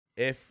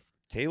if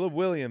Caleb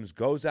Williams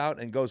goes out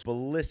and goes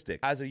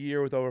ballistic, has a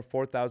year with over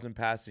 4,000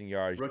 passing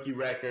yards, rookie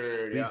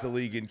record, leads the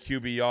league in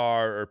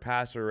QBR or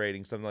passer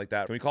rating, something like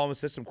that, can we call him a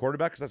system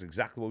quarterback? Because that's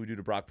exactly what we do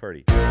to Brock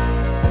Purdy.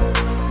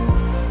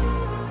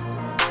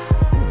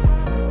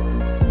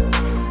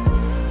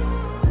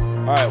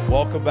 All right,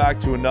 welcome back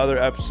to another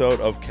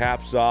episode of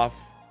Caps Off,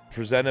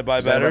 presented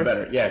by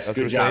Better. Yes, that's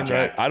good job,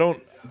 Jack.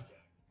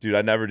 Dude,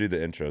 I never do the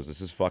intros.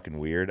 This is fucking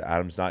weird.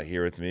 Adam's not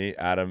here with me.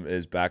 Adam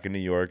is back in New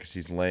York because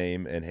he's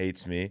lame and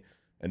hates me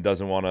and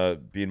doesn't want to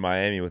be in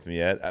Miami with me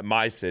yet. At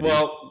my city.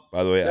 Well,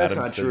 by the way, that's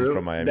Adam not says true. he's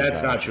from Miami.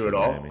 That's not true at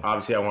all. Miami.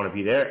 Obviously, I want to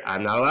be there.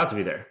 I'm not allowed to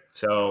be there.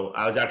 So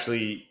I was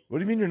actually. What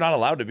do you mean you're not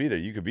allowed to be there?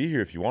 You could be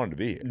here if you wanted to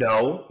be here.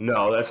 No,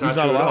 that's not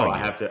true at all. I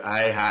have to.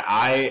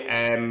 I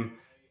am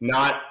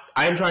not.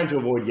 I am trying to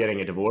avoid getting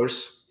a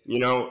divorce.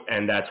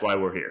 And that's why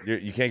we're here.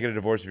 You can't get a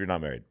divorce if you're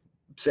not married.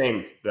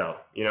 Same though.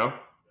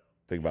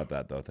 Think about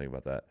that, though. Think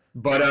about that.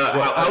 But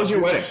how was your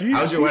wedding?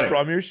 How was your wedding? She's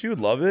from here. She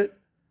would love it.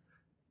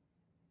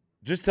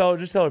 Just tell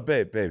her,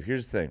 babe,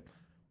 here's the thing.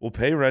 We'll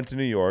pay rent in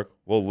New York.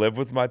 We'll live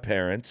with my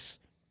parents.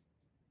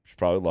 She'd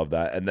probably love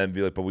that. And then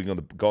be like, but we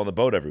can go on the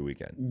boat every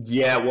weekend.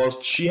 Yeah, well,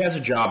 she has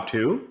a job,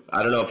 too.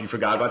 I don't know if you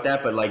forgot about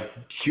that, but,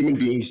 human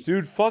beings.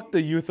 Dude, fuck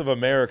the youth of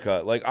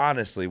America.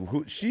 Honestly,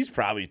 she's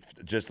probably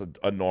just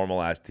a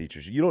normal-ass teacher.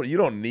 You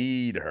don't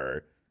need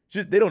her.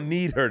 They don't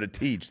need her to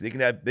teach. They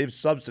have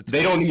substitutes.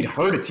 They don't need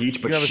her to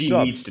teach, but she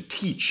needs to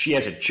teach. She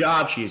has a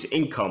job. She has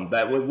income.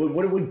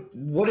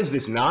 What is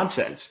this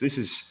nonsense? This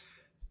is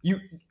I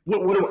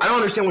don't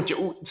understand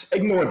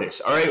ignore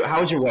this. All right.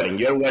 How was your wedding?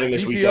 You had a wedding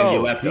this weekend.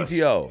 You left us.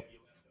 PTO.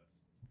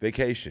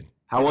 Vacation.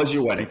 How was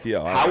your wedding?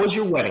 PTO. How was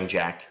your wedding,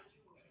 Jack?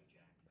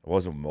 It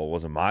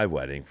wasn't my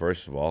wedding.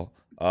 First of all,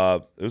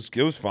 it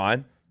was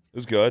fine. It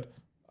was good.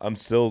 I'm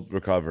still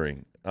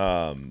recovering.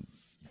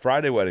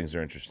 Friday weddings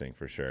are interesting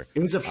for sure. It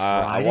was a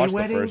Friday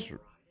wedding?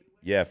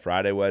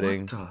 Friday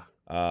wedding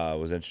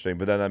was interesting.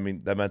 But then,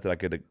 that meant that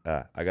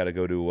I got to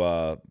go to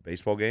a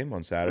baseball game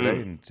on Saturday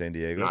in San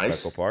Diego,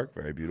 nice. Petco Park.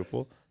 Very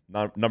beautiful.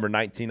 Number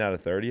 19 out of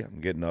 30.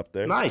 I'm getting up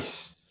there.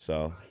 Nice.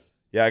 So,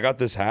 yeah, I got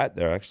this hat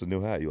there. Actually,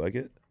 new hat. You like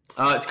it?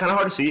 It's kind of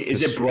hard to see.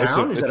 Is it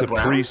brown? It's a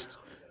priest.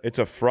 It's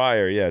a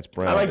friar. Yeah, it's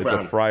brown. I like brown.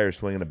 It's a friar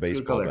swinging a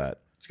baseball bat.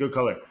 It's a good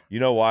color. You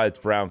know why it's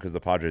brown? Because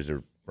the Padres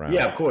are brown.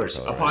 Yeah, of course.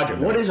 A Padre.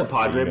 What is a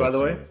Padre, by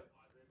the way?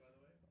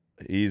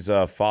 He's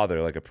a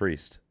father, like a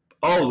priest.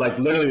 Oh,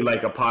 literally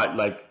like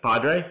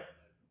Padre?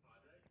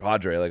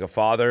 Padre, like a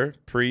father,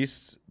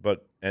 priest,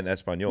 but in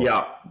Espanol.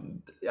 Yeah.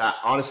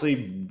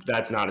 Honestly,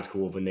 that's not as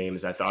cool of a name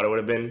as I thought it would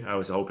have been. I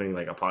was hoping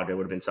a Padre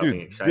would have been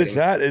something exciting. This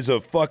hat is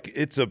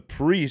it's a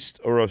priest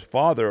or a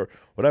father,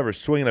 whatever,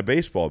 swinging a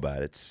baseball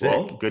bat. It's sick.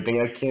 Well, good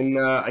thing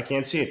I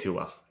can't see it too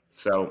well.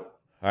 So.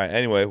 All right.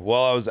 Anyway,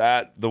 while I was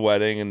at the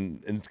wedding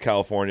in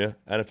California,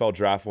 NFL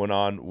draft went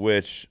on,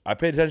 which I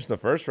paid attention to the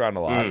first round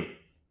a lot.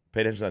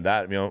 Paid attention to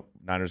that.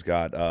 Niners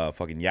got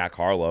fucking Yak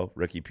Harlow,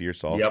 Ricky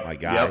Pearsall, my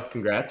guy. Yep,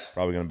 congrats.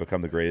 Probably going to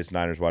become the greatest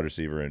Niners wide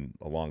receiver in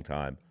a long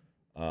time.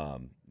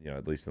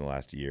 At least in the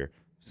last year,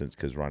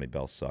 because Ronnie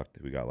Bell sucked,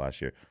 who we got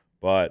last year.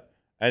 But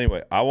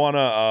anyway, I kind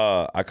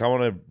of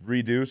want to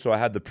redo. So I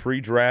had the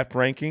pre-draft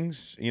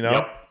rankings.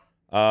 Yep.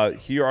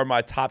 Here are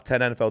my top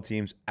 10 NFL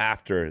teams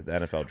after the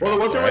NFL draft. Well, it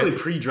wasn't really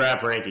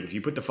pre-draft rankings. You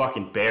put the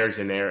fucking Bears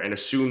in there and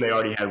assume they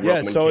already had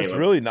Roman. Yeah, so it's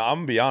really not. I'm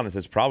going to be honest.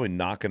 It's probably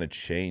not going to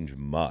change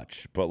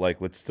much. But,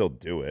 let's still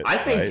do it. I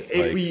think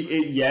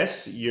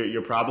yes,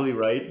 you're probably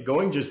right.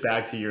 Going just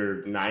back to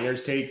your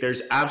Niners take,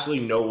 there's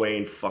absolutely no way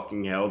in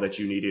fucking hell that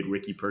you needed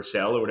Ricky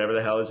Purcell or whatever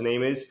the hell his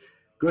name is.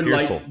 Good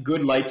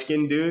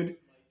light-skinned dude.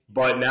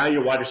 But now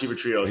your wide receiver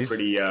trio is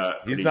pretty.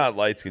 He's not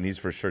light-skinned. He's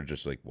for sure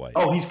just, white.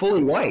 Oh, he's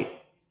fully white.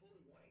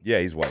 Yeah,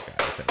 he's a white guy,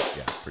 I think.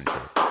 Yeah, pretty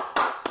sure.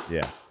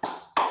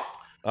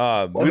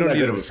 Yeah. We don't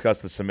need to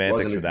discuss the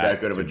semantics of that.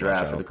 Wasn't that good of a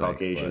draft for the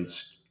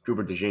Caucasians.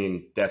 Cooper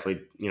DeJean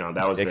definitely,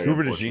 that was very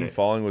Cooper DeJean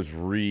falling was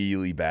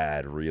really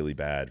bad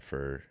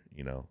for,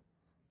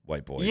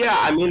 white boys.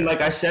 Yeah, like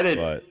I said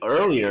it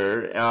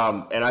earlier,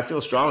 and I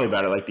feel strongly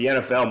about it. The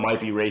NFL might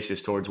be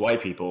racist towards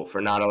white people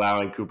for not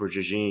allowing Cooper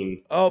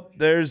DeJean. Oh,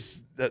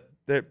 there's that.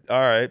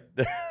 All right.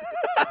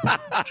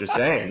 Just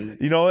saying.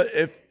 You know what?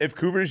 If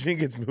Cooper DeJean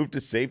gets moved to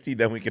safety,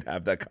 then we can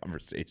have that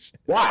conversation.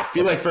 Why? I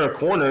feel like for a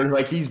corner,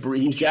 he's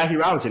Jackie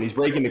Robinson. He's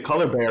breaking the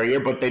color barrier,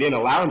 but they didn't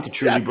allow him to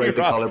truly break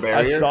the color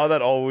barrier. I saw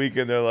that all week,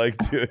 and they're like,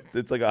 dude,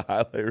 it's like a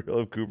highlight reel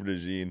of Cooper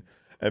DeJean,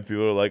 and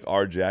people are like,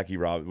 our Jackie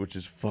Robinson, which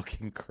is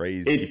fucking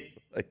crazy.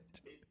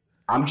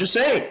 I'm just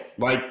saying,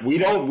 white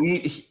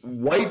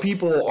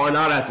people are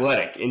not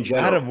athletic in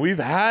general. Adam, we've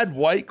had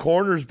white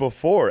corners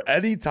before.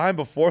 Any time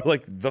before,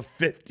 the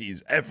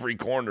 50s, every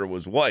corner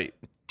was white.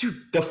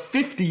 Dude, the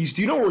 50s?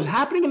 Do you know what was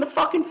happening in the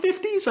fucking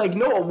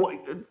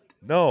 50s?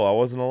 No, I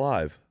wasn't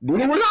alive.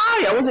 Neither was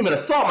I. I wasn't even a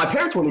thought. My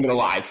parents weren't even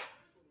alive.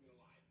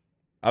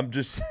 I'm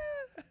just...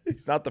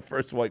 He's not the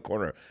first white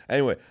corner.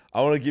 Anyway,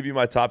 I want to give you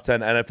my top 10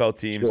 NFL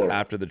teams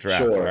after the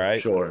draft, all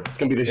right? Sure. It's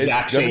going to be the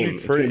exact same.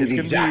 It's going to be the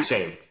exact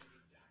same.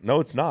 No,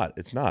 it's not.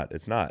 It's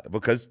not.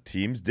 Because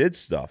teams did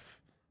stuff.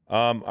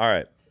 All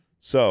right.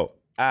 So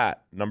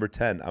At number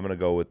 10, I'm going to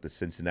go with the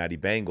Cincinnati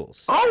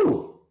Bengals.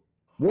 Oh,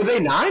 were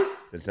they 9?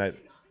 Cincinnati.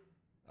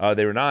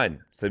 They were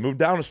 9. So they moved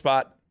down a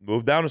spot.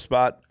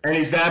 And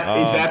is that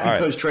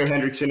because Trey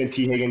Hendrickson and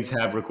T. Higgins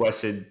have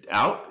requested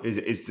out? Is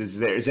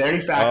there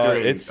any factor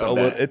in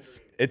that?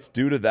 It's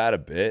due to that a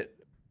bit,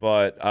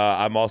 but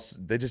I'm also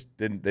they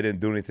didn't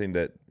do anything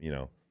that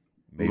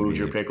moved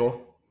your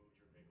pickle.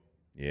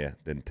 Yeah,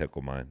 didn't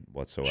tickle mine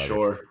whatsoever.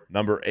 Sure.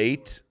 Number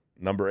eight,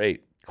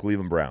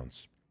 Cleveland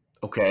Browns.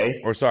 Okay.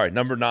 Or sorry,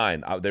 number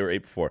 9. They were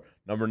 8 before.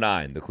 Number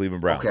 9, the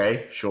Cleveland Browns.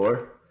 Okay,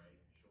 sure.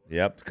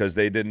 Yep, because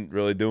they didn't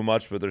really do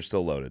much, but they're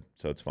still loaded,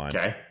 so it's fine.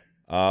 Okay.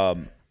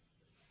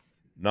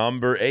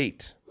 Number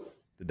 8,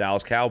 the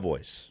Dallas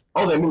Cowboys.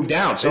 Oh, they moved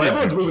down. So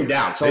everyone's moving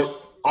down.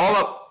 So all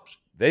up.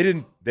 They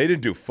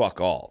didn't do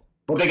fuck all.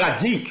 But they got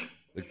Zeke.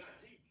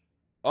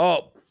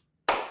 Oh,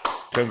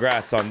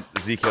 congrats on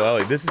Ezekiel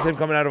Elliott. This is him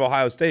coming out of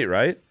Ohio State,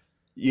 right?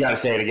 You got to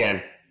say it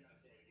again.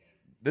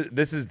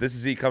 This is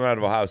Zeke coming out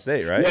of Ohio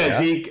State, right? Yeah,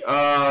 Zeke,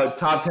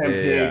 top 10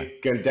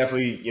 pick. Gonna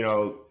definitely,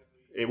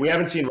 we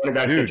haven't seen running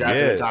backs get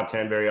drafted in the top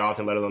 10 very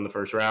often, let alone the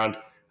first round.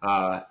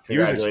 He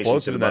was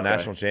explosive in that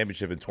national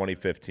championship in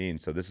 2015,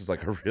 so this is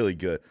like a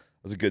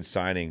good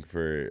signing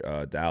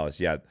for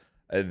Dallas. Yeah,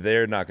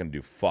 they're not going to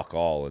do fuck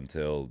all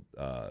until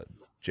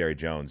Jerry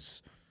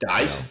Jones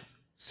dies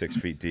 6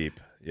 feet deep.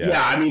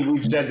 Yeah, I mean,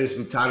 we've said this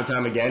time and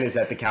time again, is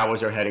that the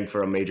Cowboys are heading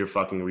for a major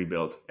fucking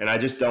rebuild. And I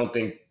just don't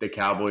think the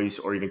Cowboys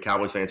or even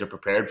Cowboys fans are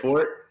prepared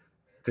for it.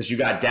 Because you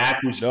got Dak,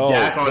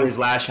 Dak on his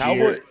last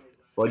year.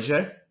 What'd you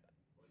say?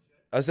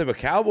 I was saying, but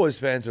Cowboys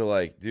fans are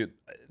like, dude,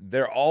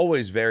 they're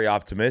always very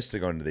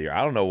optimistic on the year.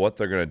 I don't know what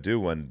they're going to do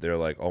when they're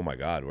like, oh, my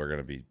God, we're going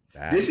to be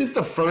bad. This is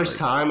the first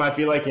time, I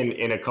feel like,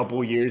 in a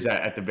couple of years,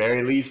 at the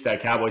very least,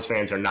 that Cowboys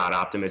fans are not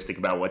optimistic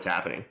about what's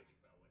happening.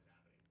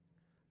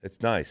 It's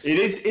nice. It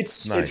is.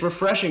 It's nice. It's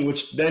refreshing,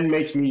 which then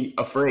makes me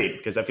afraid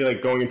because I feel like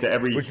going into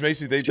every which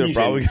makes me think they're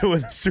probably going to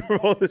win the Super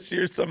Bowl this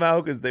year somehow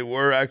because they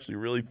were actually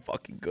really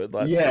fucking good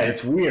last year. Yeah,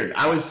 it's weird.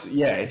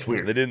 It's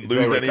weird. They didn't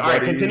lose anybody. All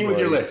right, continue with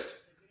your list.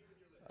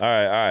 All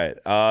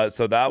right.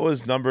 So that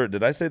was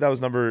did I say that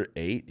was number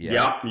 8?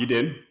 Yeah, you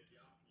did.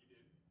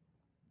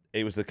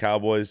 8 was the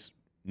Cowboys.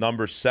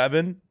 Number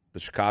 7, the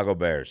Chicago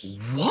Bears.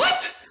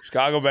 What?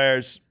 Chicago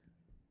Bears.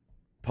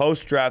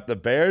 Post-draft, the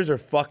Bears are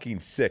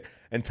fucking sick.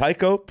 And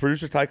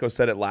producer Tycho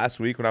said it last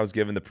week when I was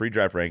giving the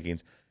pre-draft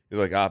rankings. He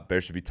was like,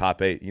 Bears should be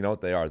top 8. You know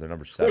what they are? They're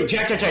number 7. Wait,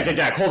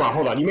 Jack.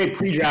 Hold on. You made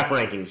pre-draft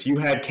rankings. You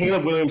had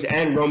Caleb Williams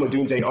and Rome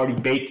Odunze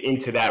already baked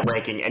into that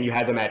ranking, and you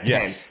had them at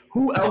 10. Yes.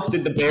 Who else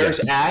did the Bears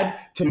add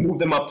to move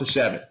them up to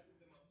 7?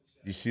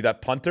 You see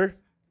that punter?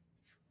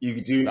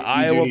 The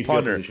Iowa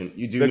punter.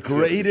 The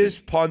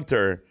greatest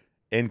punter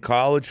in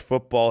college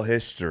football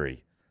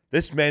history.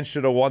 This man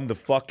should have won the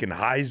fucking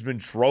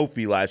Heisman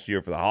Trophy last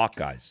year for the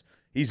Hawkeyes.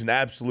 He's an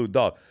absolute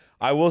dog.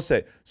 I will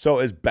say, so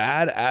as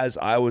bad as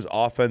Iowa's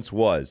offense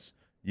was,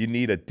 you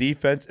need a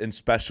defense and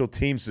special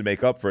teams to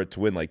make up for it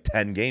to win like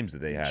 10 games that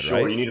they had,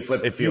 sure, right? You need to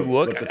flip the field. If you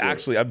look,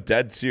 actually, I'm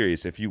dead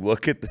serious. If you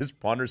look at this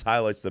punter's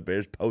highlights, the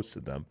Bears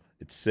posted them.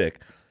 It's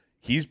sick.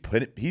 He's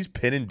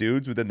pinning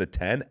dudes within the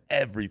 10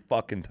 every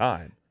fucking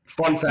time.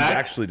 Fun fact.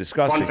 It's actually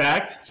disgusting. Fun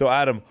fact. So,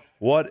 Adam,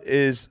 what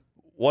is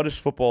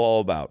football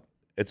all about?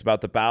 It's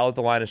about the battle at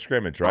the line of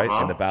scrimmage, right?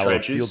 And the battle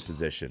of field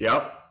position.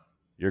 Yep.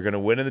 You're going to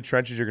win in the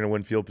trenches. You're going to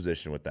win field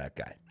position with that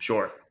guy.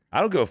 Sure. I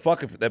don't give a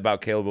fuck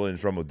about Caleb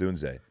Williams, Rome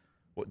Odunze.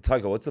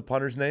 Tycho, what's the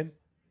punter's name?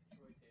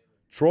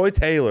 Troy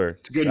Taylor.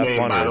 It's a good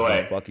name, by the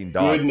way. Fucking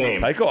dog. Good name.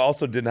 Tycho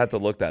also didn't have to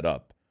look that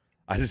up.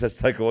 I just asked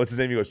Tycho, what's his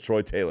name? He goes,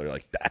 Troy Taylor.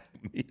 Like that.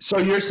 So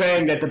you're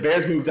saying that the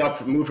Bears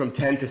moved from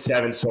 10 to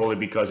 7 solely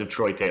because of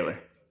Troy Taylor?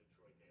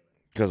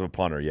 Because of a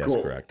punter, yes,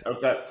 cool. Correct.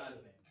 Okay.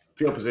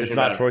 Field position. It's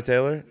not Troy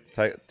Taylor?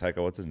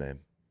 Tycho, what's his name?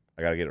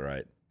 I got to get it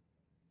right.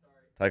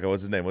 Tycho,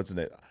 what's his name?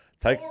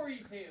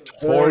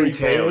 Tory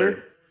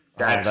Taylor.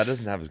 That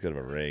doesn't have as good of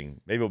a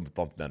ring. Maybe we'll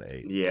bump it down to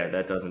 8. Yeah,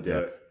 that doesn't do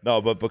it. No,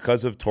 but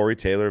because of Tory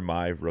Taylor,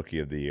 my rookie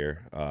of the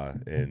year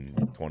in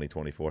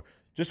 2024,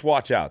 just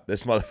watch out.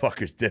 This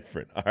motherfucker's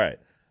different. All right.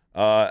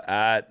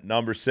 At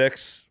number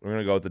 6, we're going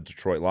to go with the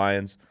Detroit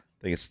Lions.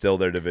 I think it's still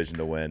their division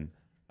to win.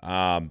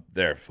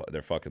 They're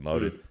fucking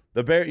loaded.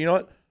 The Bears, you know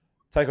what?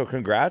 Tycho,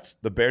 congrats.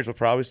 The Bears will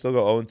probably still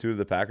go 0-2 to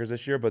the Packers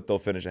this year, but they'll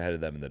finish ahead of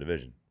them in the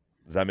division.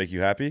 Does that make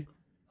you happy?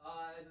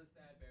 As a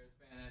sad Bears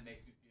fan, that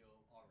makes me feel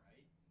all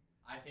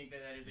right. I think that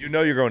is. You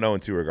know you're going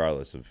 0-2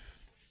 regardless of.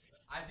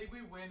 I think we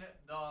win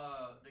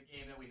the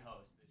game that we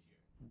host this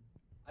year.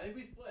 I think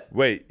we split.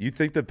 Wait, you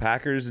think the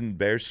Packers and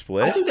Bears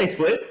split? I think they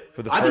split.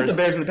 I think the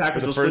Bears and the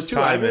Packers will split too.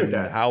 I agree with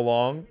that. How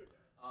long?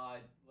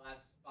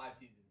 Last 5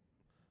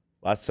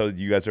 seasons. So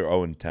you guys are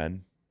 0-10?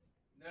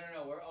 No.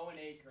 We're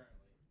 0-8 currently.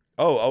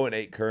 Oh,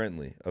 0-8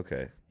 currently.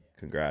 Okay.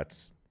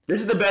 Congrats. This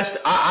is the best.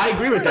 I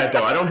agree with that,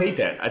 though. I don't hate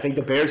that. I think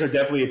the Bears are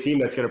definitely a team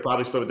that's going to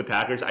probably split with the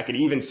Packers. I could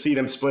even see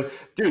them split.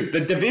 Dude,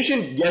 the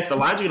division, yes, the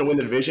Lions are going to win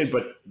the division,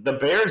 but the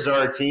Bears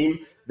are a team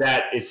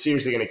that is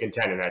seriously going to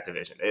contend in that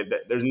division.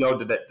 There's no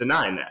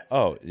denying that.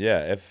 Oh,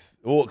 yeah.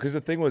 Because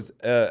the thing was,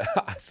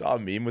 I saw a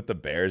meme with the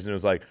Bears, and it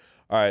was like,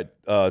 All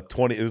right,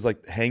 20. It was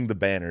like hang the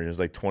banner. It was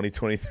like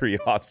 2023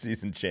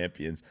 offseason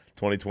champions,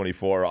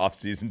 2024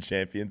 offseason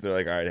champions. They're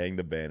like, all right, hang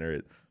the banner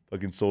at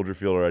fucking Soldier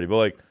Field already. But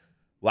like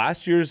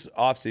last year's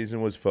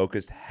offseason was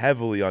focused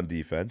heavily on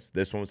defense.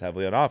 This one was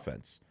heavily on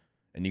offense.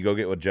 And you go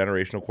get a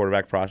generational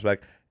quarterback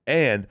prospect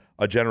and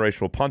a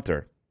generational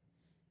punter.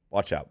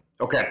 Watch out.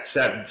 Okay,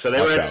 7. So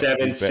they were at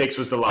 7. 6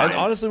 was the Lions. And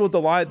honestly, with the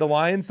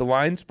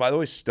Lions, by the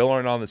way, still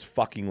aren't on this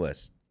fucking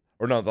list.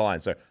 Or no, the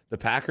Lions. Sorry, the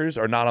Packers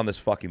are not on this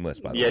fucking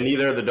list. By the way,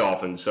 neither are the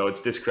Dolphins. So it's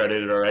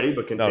discredited already.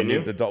 But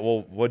continue.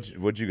 Well,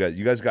 what'd you guys?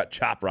 You guys got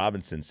Chop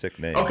Robinson, sick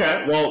name.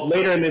 Okay. Well,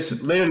 later in this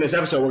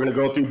episode, we're going to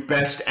go through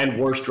best and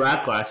worst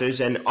draft classes,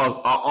 and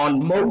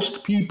on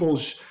most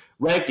people's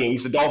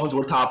rankings, the Dolphins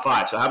were top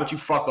 5. So how about you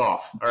fuck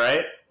off? All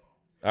right.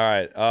 All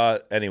right.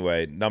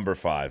 Anyway, number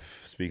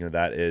 5. Speaking of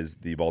that, is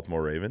the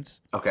Baltimore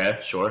Ravens. Okay,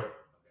 sure.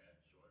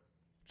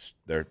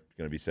 They're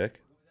gonna be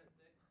sick.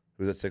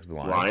 Who's at 6? The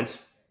Lions. Lions.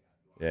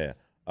 Yeah.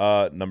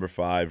 Number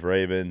 5,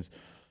 Ravens.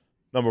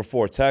 Number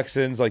 4,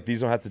 Texans. Like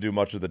these don't have to do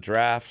much with the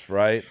draft,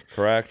 right?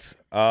 Correct.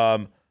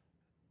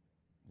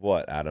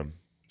 What, Adam?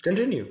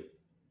 Continue.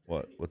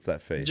 What's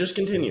that face? Just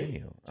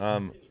continue.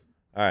 All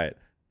right.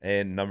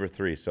 And number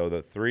 3. So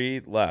the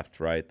 3 left,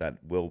 right, that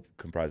will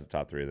comprise the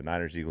top 3 of the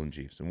Niners, Eagles, and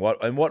Chiefs. In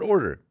what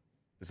order?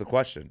 Is the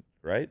question,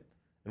 right?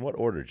 In what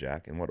order,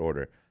 Jack? In what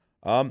order?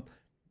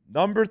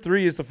 Number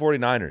 3 is the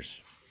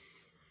 49ers.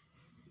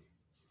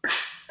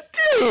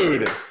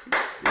 Dude.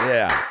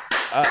 Yeah.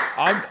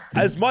 I'm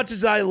as much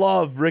as I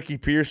love Ricky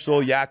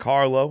Pearsall, Yak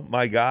Harlow,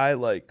 my guy,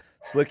 like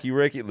Slicky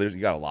Ricky. You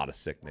got a lot of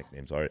sick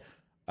nicknames already.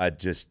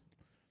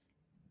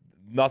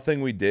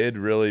 Nothing we did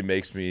really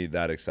makes me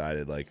that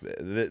excited. Like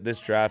this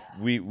draft,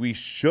 we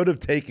should have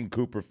taken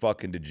Cooper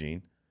fucking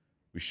DeJean.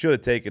 We should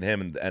have taken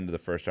him in the end of the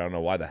first round. I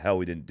don't know why the hell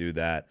we didn't do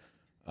that.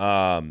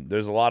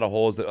 There's a lot of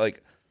holes that,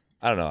 like,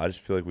 I don't know. I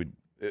just feel like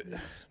it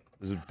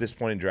was a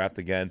disappointing draft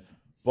again.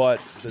 But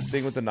the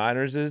thing with the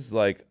Niners is,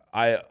 like,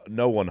 I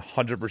know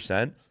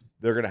 100%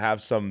 they're going to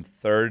have some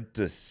 3rd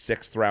to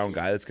 6th round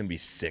guy that's going to be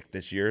sick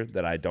this year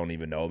that I don't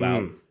even know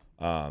about.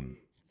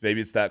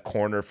 Maybe it's that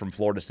corner from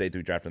Florida State that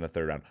we drafted in the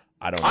 3rd round.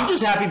 I don't know. I'm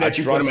just happy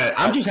that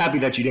I'm just happy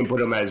that you didn't put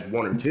him as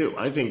 1 or 2.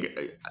 I think.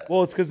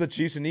 Well, it's because the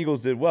Chiefs and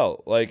Eagles did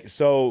well. Like,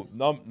 so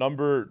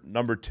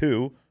number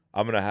 2,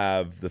 I'm gonna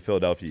have the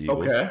Philadelphia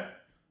Eagles.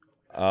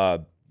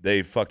 Okay.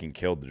 They fucking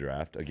killed the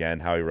draft again.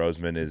 Howie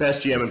Roseman is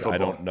best GM in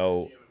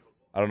football.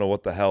 I don't know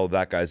what the hell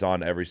that guy's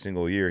on every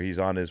single year. He's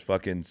on his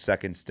fucking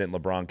second stint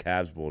LeBron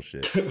Cavs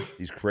bullshit.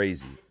 He's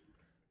crazy.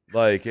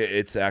 Like,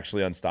 it's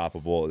actually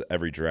unstoppable.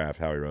 Every draft,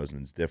 Howie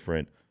Roseman's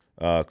different.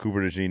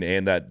 Cooper DeJean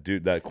and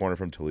that corner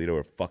from Toledo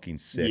are fucking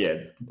sick. Yeah,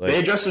 like, they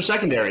addressed their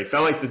secondary.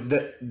 Felt like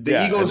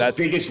the Eagles'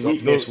 biggest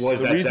weakness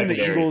was that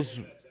secondary.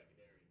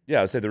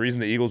 I would say the reason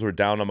the Eagles were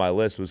down on my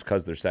list was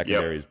because their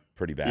secondary is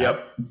pretty bad.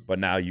 Yep. But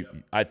now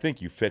I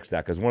think you fixed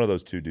that because one of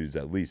those 2 dudes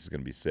at least is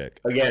going to be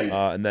sick. Again.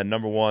 And then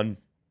number 1,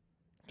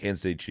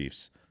 Kansas City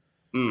Chiefs.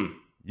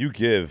 You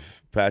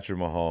give Patrick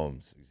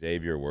Mahomes,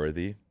 Xavier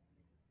Worthy,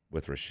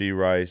 with Rashee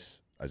Rice,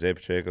 Isaiah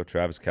Pacheco,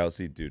 Travis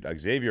Kelce. Dude,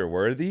 Xavier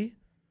Worthy?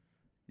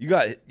 You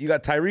got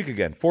Tyreek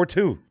again,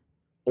 4.2.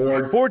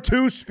 Or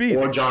 4.2 speed.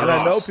 Or John and Ross.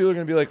 I know people are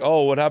going to be like,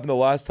 oh, what happened the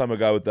last time a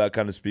guy with that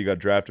kind of speed got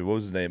drafted? What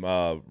was his name?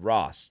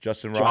 Ross.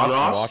 Justin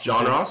Ross.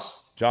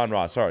 John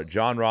Ross. Sorry.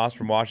 John Ross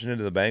from Washington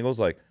to the Bengals.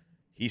 Like,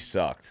 he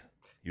sucked.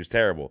 He was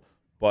terrible.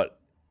 But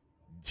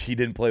he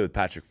didn't play with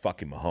Patrick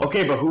fucking Mahomes.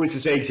 Okay, but who is to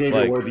say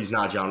Xavier Worthy's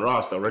not John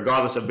Ross, though,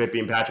 regardless of it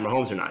being Patrick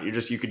Mahomes or not?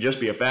 You could just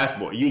be a fast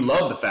boy. You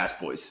love the fast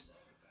boys.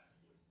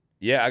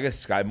 Yeah, I guess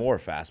Sky Moore,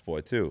 fast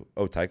boy, too.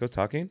 Oh, Tycho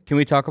talking? Can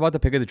we talk about the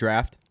pick of the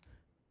draft?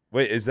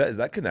 Wait, is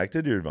that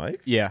connected to your mic?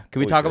 Yeah.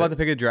 Can we talk about the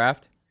pick of the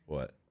draft?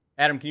 What?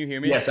 Adam, can you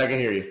hear me? Yes, I can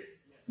hear you.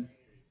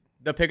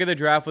 The pick of the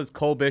draft was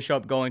Cole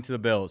Bishop going to the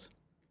Bills.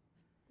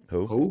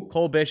 Who?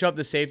 Cole Bishop,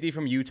 the safety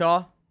from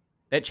Utah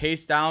that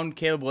chased down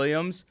Caleb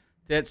Williams,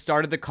 that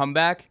started the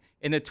comeback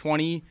in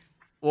the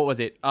what was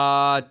it?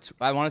 I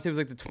want to say it was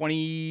like the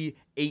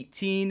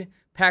 2018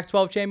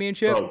 Pac-12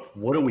 championship. Bro,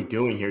 what are we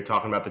doing here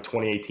talking about the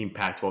 2018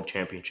 Pac-12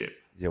 championship?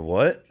 Yeah,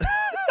 what?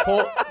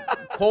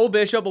 Cole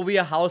Bishop will be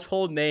a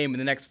household name in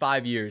the next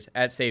 5 years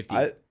at safety.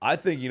 I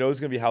think who's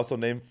going to be a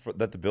household name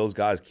that the Bills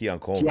got is Keon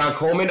Coleman. Keon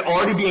Coleman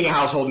already being a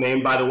household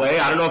name, by the way.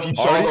 I don't know if you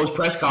saw those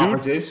press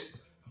conferences.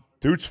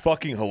 Dude's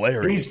fucking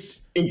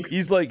hilarious.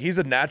 He's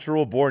a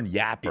natural born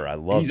yapper. I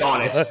love. He's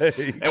honest.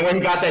 And when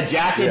he got that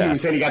jacket, he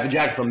was saying he got the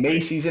jacket from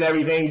Macy's and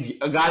everything.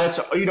 A guy that's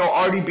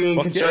already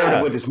being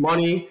conservative with his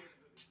money.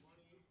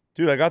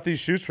 Dude, I got these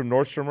shoes from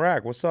Nordstrom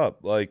Rack. What's up?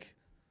 Like,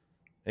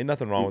 ain't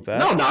nothing wrong with that.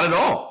 No, not at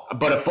all.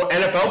 But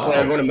an NFL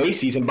player going to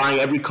Macy's and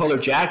buying every color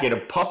jacket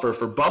of puffer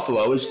for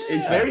Buffalo is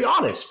very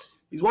honest.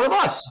 He's one of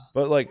us.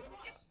 But, like,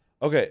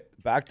 okay,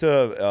 back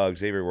to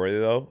Xavier Worthy,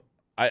 though.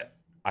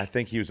 I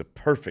think he was a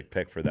perfect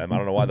pick for them. I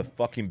don't know why the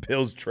fucking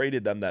Bills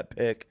traded them that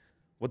pick.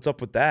 What's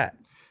up with that?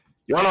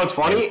 You want to know what's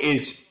funny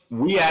is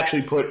we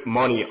actually put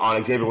money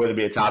on Xavier Worthy to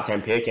be a top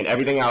 10 pick, and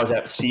everything I was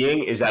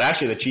seeing is that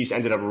actually the Chiefs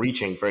ended up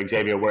reaching for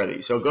Xavier Worthy.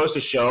 So it goes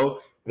to show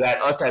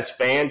that us as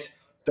fans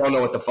don't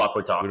know what the fuck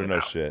we're talking We don't know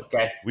about. shit.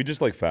 Okay. We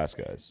just like fast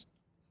guys.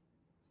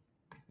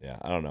 Yeah,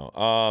 I don't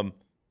know.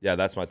 Yeah,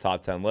 that's my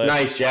top 10 list.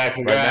 Nice, Jack.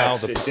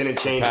 Congrats. Right now, it didn't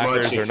change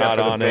Packers much are except not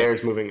for on the it.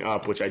 Bears moving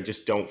up, which I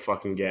just don't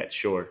fucking get.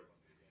 Sure.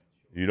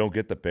 You don't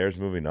get the Bears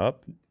moving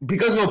up?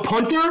 Because of a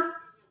punter?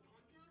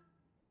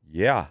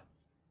 Yeah.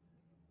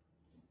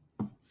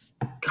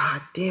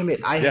 God damn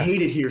it. I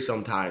hate it here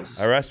sometimes.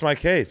 I rest my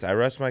case. I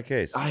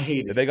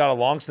hate it. If they got a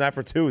long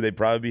snapper too, they'd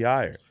probably be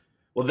higher.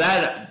 Well,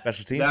 that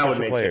Special teams, that special would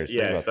make players. sense.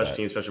 Yeah, Think about special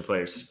teams, special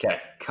players. Okay,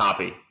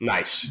 copy.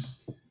 Nice.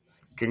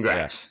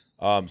 Congrats.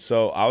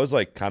 So I was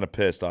like kind of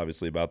pissed,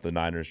 obviously, about the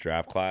Niners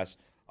draft class.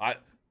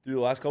 Through the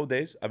last couple of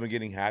days, I've been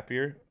getting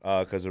happier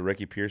because of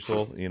Ricky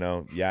Pearsall. You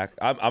know, Yak.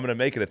 I'm gonna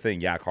make it a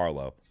thing. Yak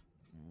Harlow,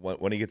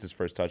 when he gets his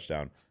first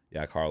touchdown,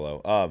 Yak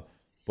Harlow.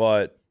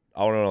 But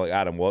I want to know, like,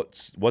 Adam,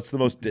 what's the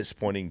most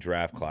disappointing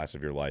draft class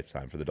of your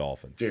lifetime for the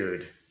Dolphins?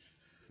 Dude.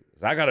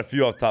 I got a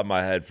few off the top of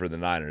my head for the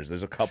Niners.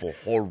 There's a couple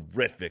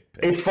horrific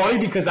picks. It's funny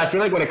because I feel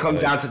like when it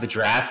comes down to the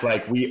draft,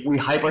 like we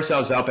hype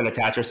ourselves up and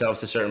attach ourselves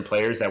to certain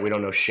players that we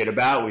don't know shit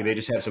about. They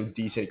just have some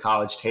decent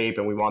college tape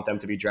and we want them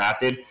to be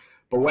drafted.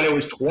 But when it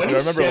was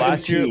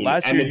 2017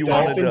 last year and the you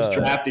Dolphins wanted,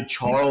 drafted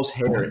Charles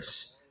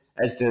Harris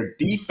as their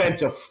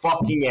defensive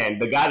fucking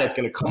end, the guy that's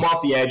going to come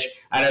off the edge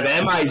out of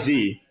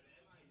MIZ.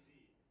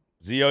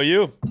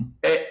 ZOU.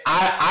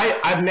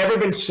 I've never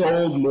been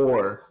sold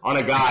more on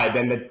a guy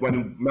than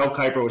when Mel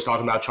Kiper was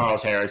talking about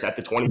Charles Harris at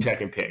the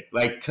 22nd pick.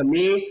 Like, to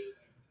me,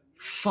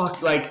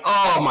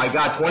 oh my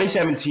God,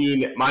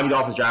 2017 Miami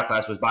Dolphins draft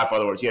class was by far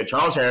the worst. You had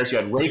Charles Harris, you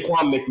had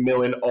Raekwon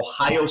McMillan,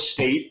 Ohio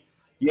State,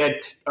 you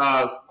had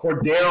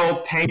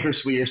Cordell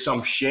Tankersley or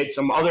some shit,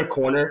 some other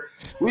corner.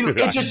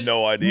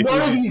 No idea.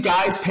 None of these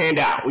guys panned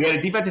out. We had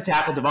a defensive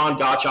tackle, Devon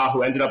Gottschall,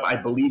 who ended up, I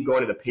believe,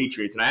 going to the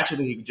Patriots. And I actually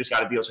think he just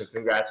got a deal, so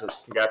congrats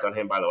on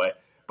him, by the way.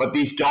 But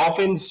the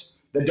Dolphins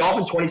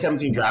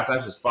 2017 draft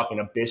class was fucking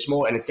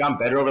abysmal, and it's gotten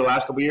better over the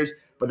last couple of years.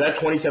 But that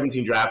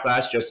 2017 draft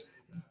class, just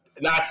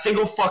not a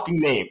single fucking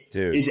name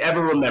is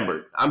ever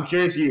remembered. I'm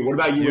curious to you. What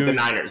about you with the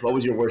Niners? What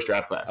was your worst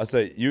draft class? I'll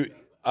say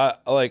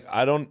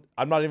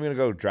I'm not even gonna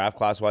go draft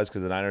class wise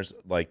because the Niners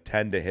like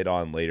tend to hit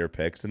on later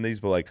picks in these,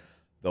 but like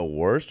the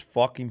worst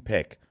fucking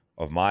pick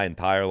of my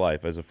entire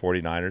life as a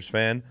 49ers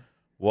fan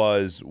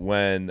was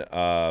when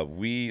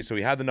we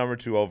had the number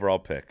 2 overall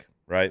pick,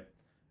 right?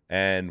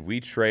 And we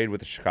trade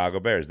with the Chicago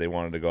Bears. They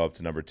wanted to go up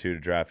to number 2 to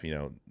draft,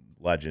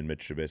 legend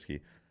Mitch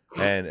Trubisky.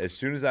 And as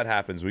soon as that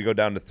happens, we go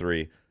down to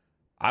 3.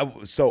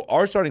 So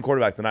our starting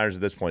quarterback, the Niners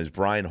at this point, is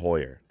Brian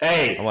Hoyer.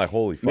 Hey, I'm like,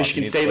 holy fuck.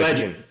 Michigan State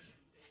legend.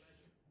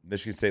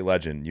 Michigan State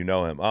legend, you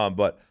know him.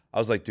 But I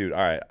was like, dude,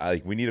 all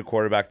right, we need a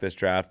quarterback this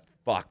draft.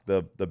 Fuck,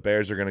 the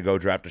Bears are gonna go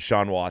draft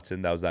Deshaun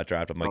Watson. That was that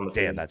draft. I'm like,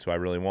 damn, that's who I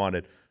really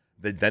wanted.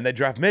 Then they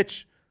draft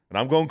Mitch, and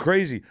I'm going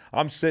crazy.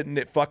 I'm sitting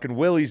at fucking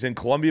Willie's in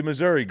Columbia,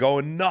 Missouri,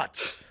 going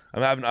nuts.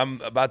 I'm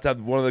about to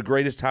have one of the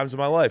greatest times of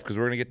my life because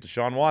we're gonna get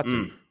Deshaun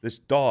Watson, this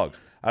dog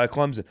out of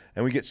Clemson,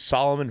 and we get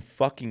Solomon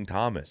fucking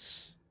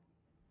Thomas.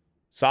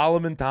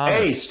 Solomon Thomas.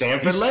 Hey,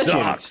 Stanford legend.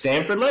 Sucks.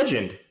 Stanford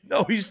legend.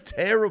 No, he's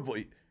terrible.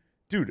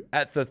 Dude,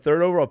 at the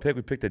 3rd overall pick,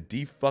 we picked a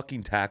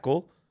D-fucking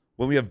tackle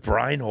when we have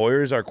Brian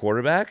Hoyer as our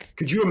quarterback.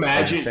 Could you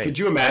imagine if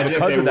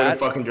they would have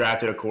fucking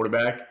drafted a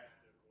quarterback?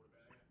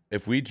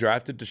 If we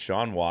drafted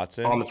Deshaun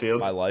Watson on the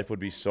field, my life would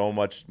be so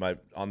much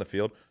on the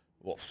field.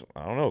 Well,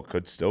 I don't know.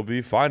 Could still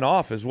be fine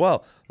off as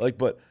well.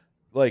 But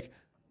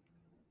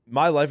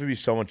my life would be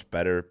so much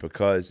better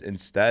because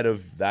instead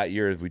of that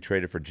year we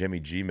traded for Jimmy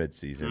G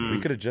midseason, we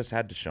could have just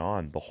had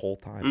Deshaun the whole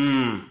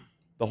time.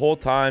 The whole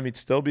time, he'd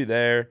still be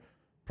there.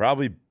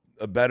 Probably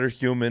a better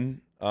human,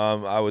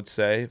 I would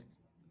say,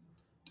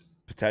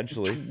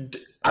 potentially.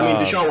 I mean,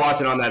 Deshaun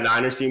Watson on that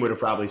Niners team would have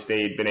probably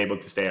been able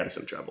to stay out of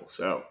some trouble.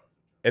 So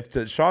if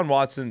Deshaun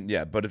Watson,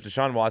 but if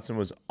Deshaun Watson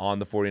was on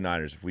the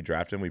 49ers, if we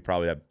draft him, we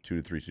probably have 2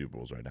 to 3 Super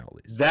Bowls right now at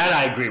least. That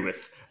I agree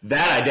with.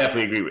 That I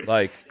definitely agree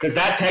with. Because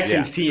that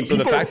Texans team. So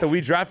the fact that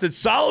we drafted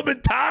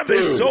Solomon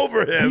Thomas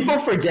over him. People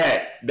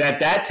forget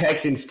that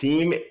Texans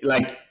team,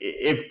 like,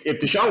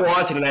 if Deshaun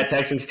Watson and that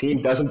Texans team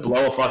doesn't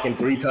blow a fucking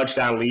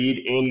 3-touchdown lead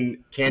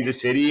in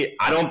Kansas City,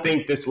 I don't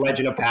think this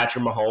legend of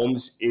Patrick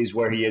Mahomes is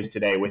where he is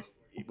today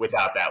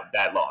without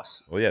that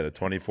loss. Well, yeah, the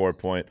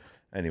 24-point.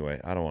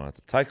 Anyway, I don't want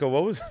to. Tycho,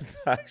 what was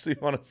I actually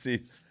want to see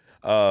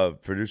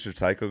producer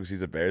Tycho because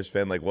he's a Bears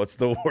fan. Like, what's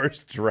the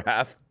worst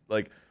draft,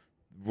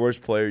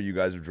 worst player you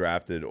guys have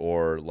drafted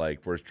or,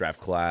 worst draft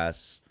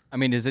class? I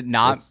mean, is it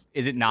not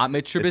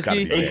Mitch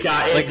Trubisky?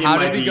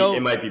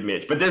 It might be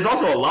Mitch. But there's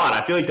also a lot.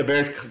 I feel like the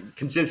Bears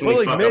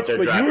consistently fuck up their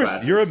draft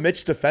classes. You're a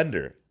Mitch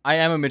defender. I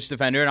am a Mitch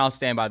defender, and I'll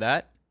stand by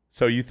that.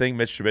 So you think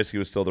Mitch Trubisky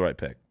was still the right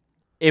pick?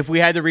 If we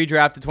had to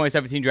redraft the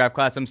 2017 draft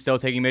class, I'm still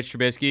taking Mitch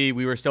Trubisky.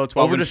 We were still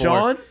 12 over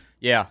Deshaun?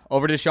 Yeah,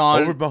 over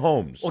Deshaun. Over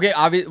Mahomes. Okay,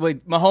 obviously,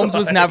 Mahomes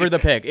was never the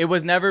pick. It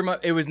was never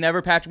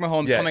Patrick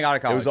Mahomes coming out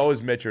of college. It was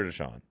always Mitch or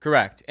Deshaun.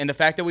 Correct. And the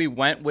fact that we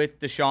went with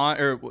Mitch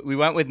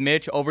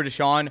over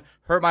Deshaun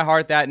hurt my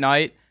heart that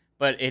night.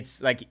 But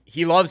it's like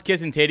he loves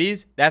kissing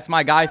titties. That's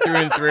my guy through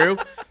and through.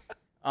 So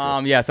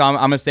I'm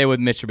gonna stay with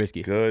Mitch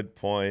Trubisky. Good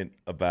point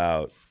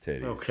about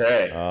Titties.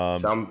 Okay.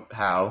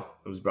 Somehow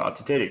it was brought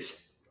to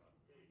titties.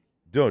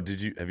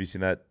 Dude, have you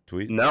seen that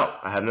tweet? No,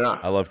 I have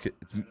not.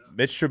 It's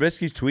Mitch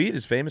Trubisky's tweet,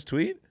 his famous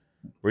tweet,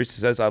 where he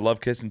says, "I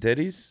love kissing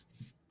titties."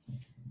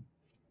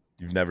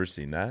 You've never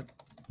seen that?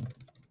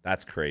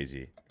 That's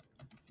crazy.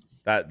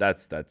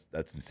 That's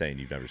insane.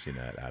 You've never seen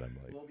that, Adam.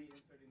 Like, We'll be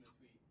inserting the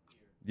tweet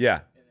here. yeah.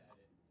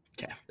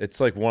 Okay. It's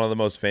like one of the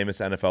most famous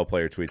NFL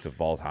player tweets of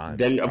all time.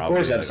 Then of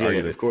course I've seen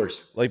it. Of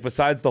course. Like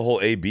besides the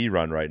whole AB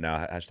run right now,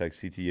 hashtag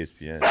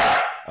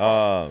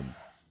CTESPN.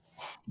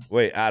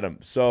 Wait, Adam.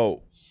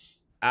 So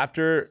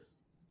after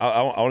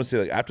I want to say,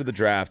 like, after the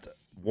draft,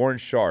 Warren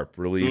Sharp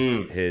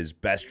released his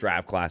best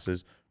draft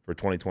classes for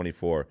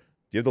 2024. Do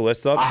you have the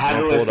list up? I have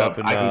the list up.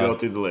 I can go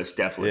through the list,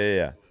 definitely.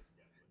 Yeah.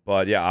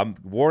 But yeah, I'm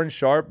Warren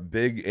Sharp,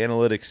 big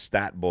analytics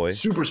stat boy.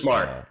 Super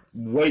smart.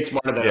 Way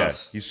smarter than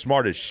us. He's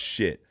smart as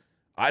shit.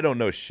 I don't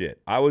know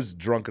shit. I was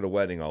drunk at a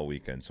wedding all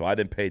weekend, so I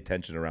didn't pay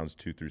attention to rounds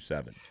 2 through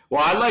 7.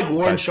 Well, I like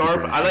Warren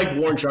Sharp.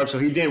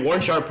 So Warren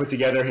Sharp put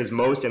together his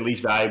most and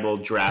least valuable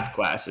draft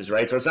classes,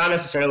 right? So it's not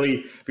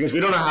necessarily because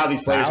we don't know how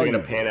these players are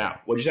going to pan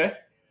out. What'd you say?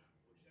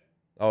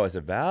 Oh, it's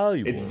a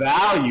valuable. It's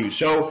value.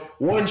 So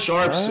Warren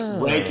Sharp's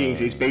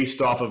rankings is based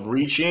off of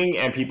reaching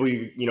and people,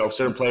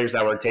 certain players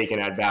that were taken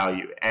at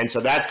value. And so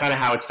that's kind of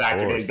how it's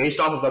factored in, based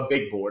off of a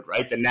big board,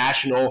 right? The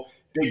national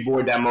big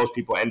board that most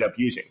people end up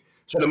using.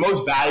 So the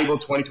most valuable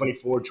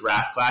 2024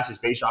 draft class is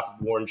based off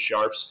of Warren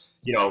Sharp's,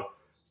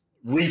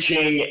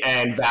 reaching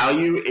and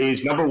value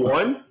is number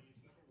 1,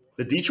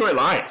 the Detroit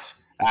Lions,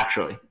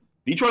 actually.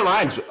 Detroit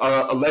Lions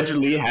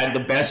allegedly had the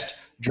best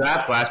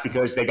draft class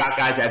because they got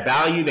guys at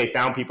value, they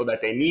found people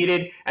that they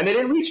needed, and they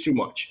didn't reach too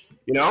much,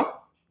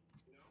 So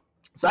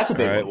that's a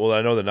big one. Well,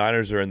 I know the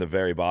Niners are in the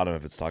very bottom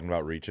if it's talking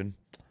about reaching.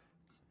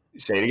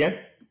 Say it again.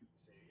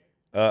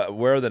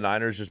 Where are the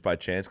Niners just by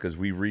chance? Because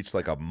we reached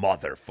like a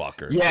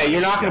motherfucker. Yeah,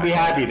 you're not going to be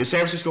happy. The San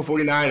Francisco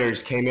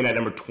 49ers came in at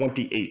number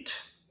 28.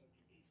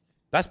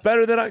 That's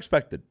better than I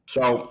expected.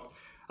 So,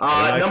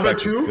 number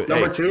two,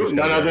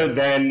 none other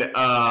than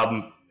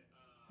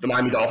the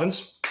Miami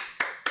Dolphins.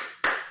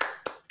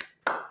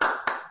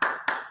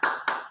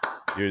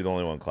 You're the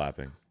only one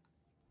clapping.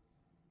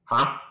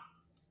 Huh?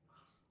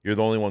 You're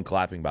the only one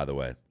clapping, by the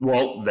way.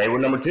 Well, they were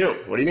number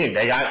 2. What do you mean?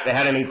 They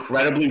had an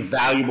incredibly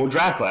valuable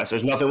draft class.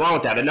 There's nothing wrong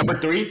with that. And number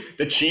 3,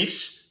 the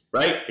Chiefs,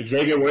 right?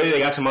 Xavier Worthy. They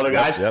got some other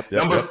guys.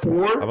 Number 4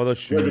 were the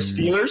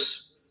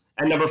Steelers,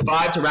 and number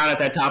 5 to round out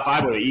that top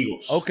 5 were the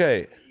Eagles.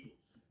 Okay.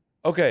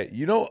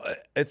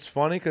 It's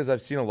funny because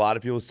I've seen a lot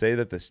of people say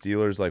that the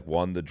Steelers like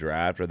won the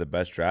draft or the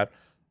best draft.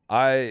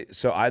 I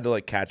had to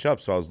like catch up.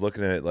 So I was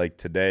looking at it like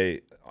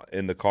today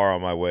in the car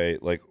on my way,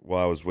 like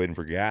while I was waiting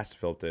for gas to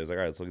fill up today. I was like,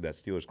 all right, let's look at that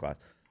Steelers class.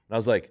 And I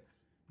was like,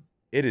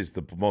 it is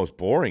the most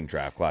boring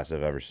draft class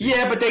I've ever seen.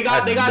 Yeah, but they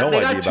got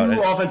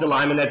 2 offensive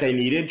linemen that they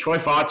needed. Troy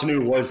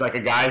Fautanu was like a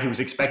guy who was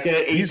expected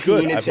at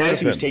 18. It says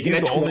he was taken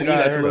at 20.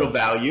 That's a little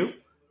value.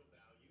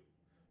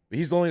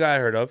 He's the only guy I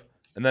heard of.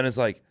 And then it's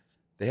like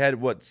they had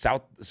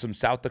some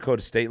South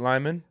Dakota State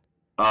linemen.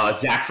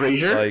 Zach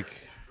Frazier. Like,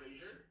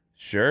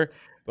 sure,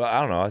 but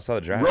I don't know. I saw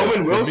the draft.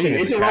 Roman Wilson.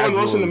 Isn't Roman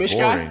Wilson the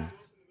Michigan guy?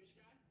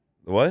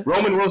 What?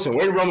 Roman Wilson.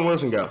 Where did Roman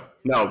Wilson go?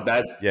 No,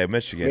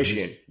 Michigan.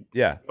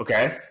 Yeah.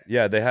 Okay.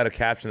 Yeah, they had a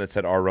caption that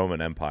said "Our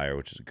Roman Empire,"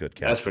 which is a good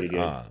caption. That's pretty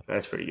good.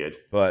 That's pretty good.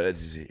 But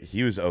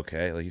he was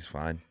okay. Like, he's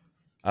fine.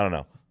 I don't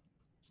know.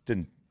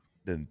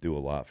 Didn't do a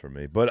lot for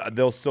me, but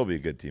they'll still be a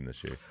good team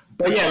this year.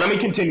 But yeah, let me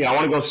continue. I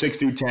want to go 6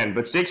 through 10.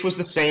 But 6 was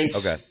the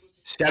Saints. Okay.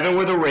 7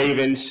 were the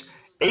Ravens.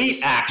 8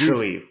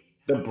 actually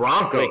the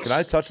Broncos. Wait, can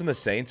I touch on the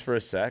Saints for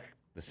a sec?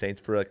 The Saints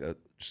for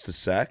just a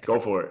sec. Go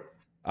for it.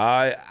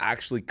 I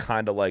actually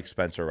kind of like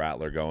Spencer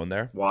Rattler going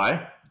there.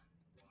 Why?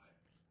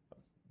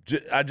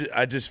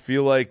 I just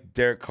feel like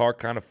Derek Carr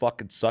kind of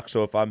fucking sucks.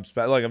 So if I'm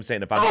Spencer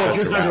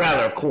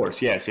Rattler, of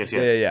course. Yes.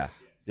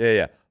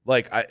 Yeah.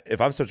 Like if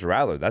I'm Spencer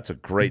Rattler, that's a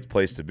great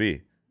place to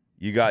be.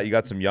 You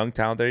got some young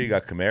talent there. You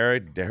got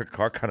Kamara. Derek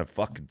Carr kind of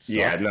fucking sucks.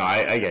 Yeah, no,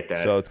 I get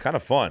that. So it's kind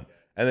of fun,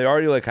 and they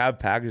already like have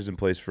packages in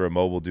place for a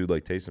mobile dude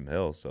like Taysom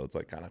Hill. So it's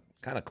like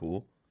kind of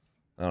cool.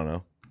 I don't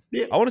know.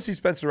 Yeah. I want to see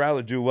Spencer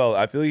Rattler do well.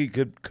 I feel like he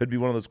could be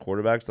one of those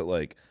quarterbacks that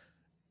like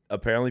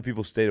apparently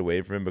people stayed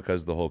away from him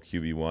because of the whole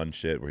QB1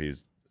 shit where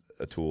he's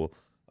a tool.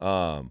 But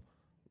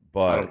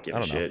I don't give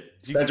a shit.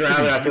 Spencer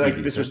Rattler, I feel like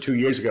this was 2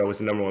 years ago, was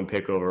the number 1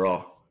 pick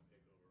overall.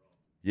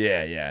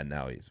 Yeah.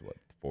 Now he's what,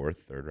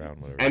 4th, 3rd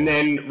round, whatever. And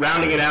then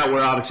rounding it out,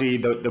 where obviously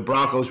the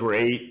Broncos were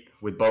 8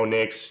 with Bo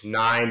Nix,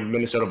 9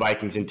 Minnesota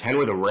Vikings, and 10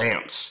 were the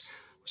Rams.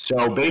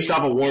 So based off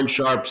of Warren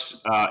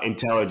Sharp's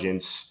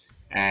intelligence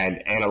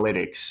and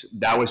analytics,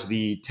 that was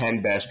the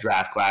 10 best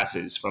draft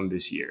classes from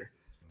this year.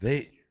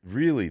 The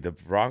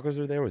Broncos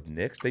are there with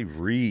Nix? They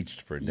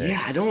reached for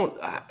Nix. Yeah,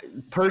 I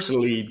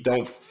personally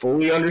don't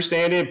fully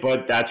understand it,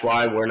 but that's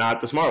why we're not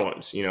the smart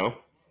ones,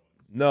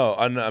 No,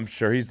 I'm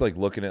sure he's like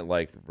looking at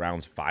like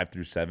rounds 5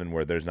 through 7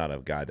 where there's not a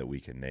guy that we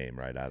can name,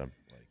 right, Adam?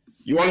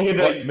 You want to hear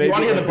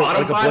the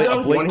bottom 5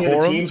 though? You want to hear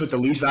the teams with the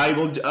least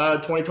valuable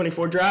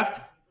 2024 draft?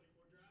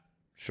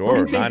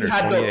 Sure, Niners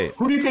 28.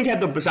 Who do you think had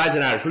the besides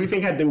the Niners? Who do you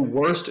think had the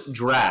worst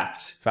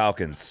draft?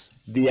 Falcons.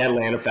 The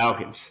Atlanta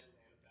Falcons.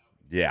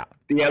 Yeah.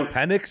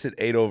 Penix at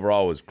 8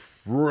 overall was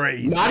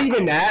crazy. Not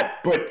even that,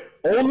 but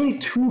only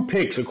 2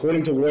 picks,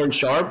 according to Warren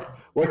Sharp,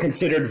 were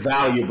considered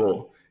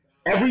valuable.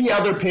 Every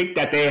other pick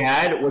that they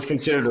had was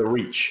considered a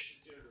reach.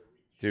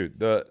 Dude,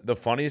 the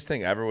funniest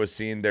thing ever was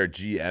seeing their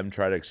GM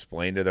try to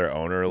explain to their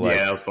owner, like,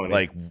 yeah, that was funny.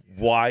 Like,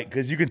 why?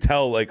 Because you can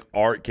tell, like,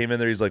 Art came in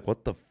there. He's like,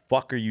 what the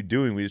fuck are you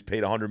doing? We just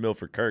paid $100 million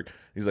for Kirk.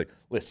 He's like,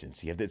 listen,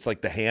 see, it's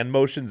like the hand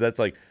motions. That's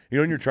like, you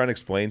know, when you're trying to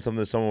explain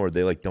something to someone where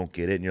they, like, don't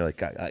get it, and you're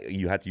like,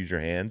 you have to use your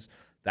hands.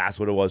 That's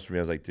what it was for me.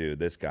 I was like, dude,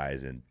 this guy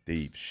is in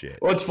deep shit.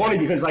 Well, it's funny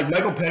because, like,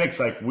 Michael Penix,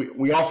 like,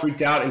 we all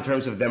freaked out in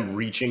terms of them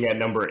reaching at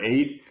number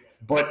 8.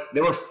 But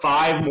there were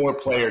 5 more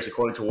players,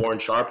 according to Warren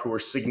Sharp, who were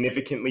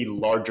significantly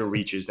larger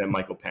reaches than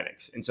Michael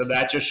Penix. And so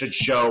that just should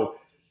show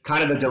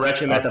kind of the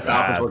direction that the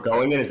Falcons were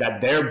going in, is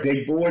that their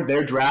big board,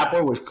 their draft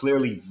board was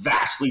clearly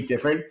vastly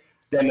different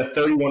than the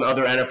 31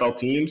 other NFL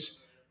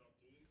teams.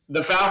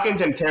 The Falcons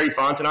and Terry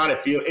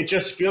Fontenot, it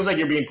just feels like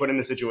you're being put in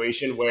a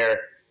situation where,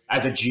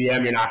 as a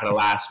GM, you're not going to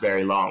last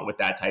very long with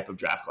that type of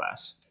draft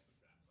class.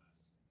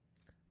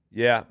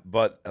 Yeah,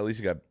 but at least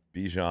you got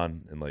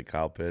Bijan and, like,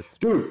 Kyle Pitts.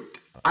 Dude,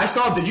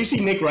 did you see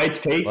Nick Wright's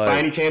take by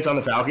any chance on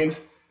the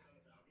Falcons?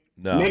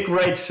 No. Nick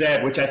Wright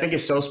said, which I think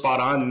is so spot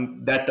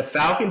on, that the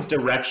Falcons'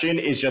 direction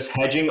is just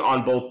hedging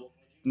on both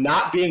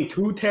not being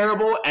too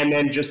terrible and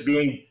then just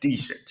being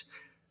decent.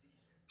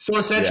 So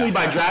essentially,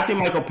 by drafting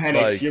Michael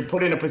Penix, you're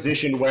put in a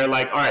position where,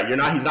 like, all right,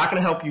 he's not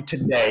going to help you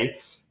today,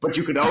 but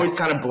you could always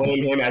kind of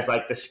blame him as,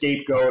 like, the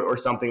scapegoat or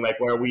something, like,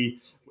 where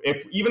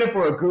even if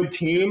we're a good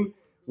team,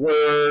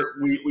 we're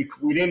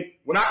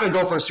not going to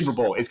go for a Super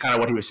Bowl is kind of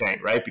what he was saying,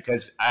 right?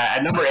 Because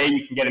at number 8,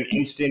 you can get an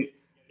instant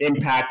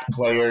impact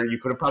player. You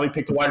could have probably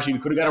picked a wide receiver.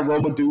 You could have got a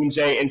Roma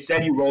Dunze.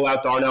 Instead, you roll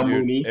out Darnell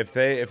Mooney. If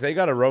they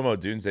got a Roma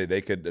Dunze,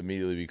 they could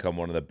immediately become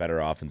one of the better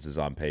offenses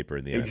on paper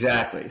in the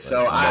exactly. NFC.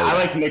 So I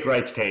liked Nick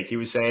Wright's take. He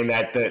was saying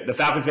that the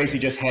Falcons basically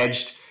just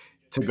hedged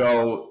to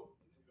go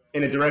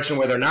in a direction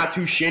where they're not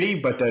too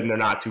shitty, but then they're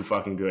not too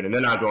fucking good, and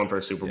they're not going for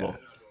a Super Bowl.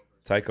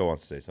 Tycho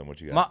wants to say something. What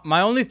you got?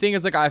 My only thing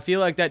is, like, I feel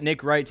like that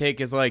Nick Wright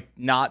take is, like,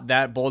 not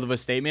that bold of a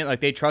statement.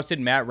 Like, they trusted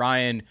Matt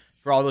Ryan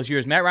for all those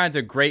years. Matt Ryan's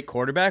a great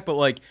quarterback, but,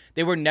 like,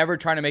 they were never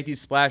trying to make these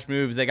splash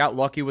moves. They got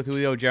lucky with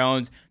Julio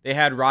Jones. They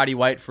had Roddy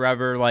White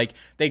forever. Like,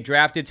 they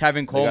drafted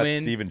Tevin Coleman. They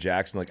got Steven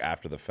Jackson, like,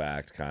 after the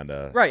fact, kind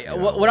of. Right. You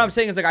know, what I'm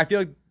saying is, like, I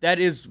feel like that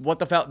is what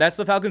that's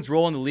the Falcons'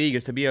 role in the league,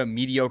 is to be a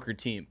mediocre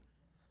team.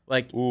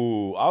 Like,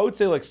 ooh, I would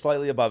say, like,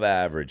 slightly above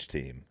average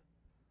team.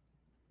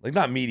 Like,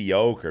 not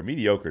mediocre.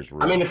 Mediocre's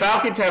real. I mean, the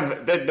Falcons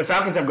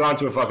have gone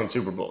to a fucking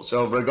Super Bowl.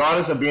 So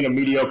regardless of being a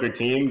mediocre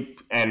team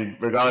and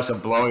regardless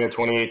of blowing a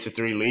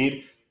 28-3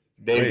 lead,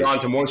 they've gone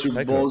to more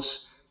Super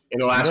Bowls in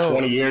the last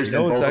 20 years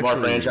than both of our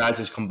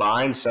franchises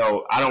combined.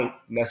 So I don't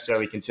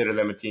necessarily consider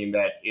them a team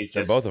that is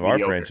just both of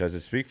mediocre. our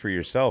franchises. Speak for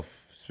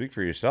yourself. Speak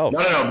for yourself.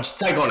 No.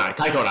 Tycho and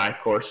I, of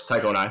course.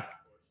 Tycho and I.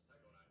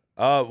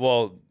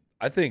 Well,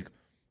 I think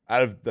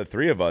out of the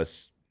 3 of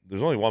us,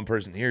 there's only one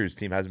person here whose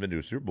team hasn't been to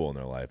a Super Bowl in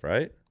their life,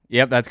 right?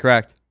 Yep, that's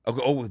correct.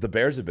 Oh, the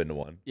Bears have been to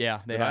one.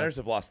 Yeah, the Niners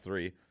have lost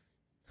 3.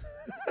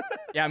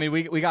 Yeah, I mean,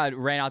 we got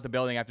ran out the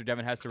building after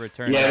Devin Hester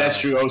returned. Yeah, that's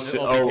true. 08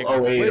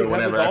 or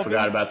whatever. I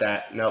forgot about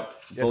that. Nope,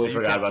 fully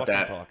forgot about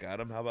that. Talk,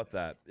 Adam. How about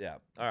that? Yeah.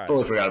 All right.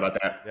 Fully forgot about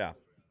that. Yeah.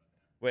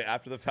 Wait,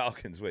 after the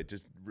Falcons,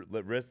 just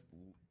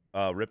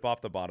rip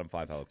off the bottom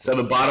 5 helicopters. So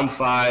the bottom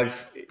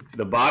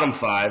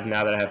five,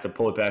 now that I have to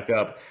pull it back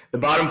up, the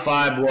bottom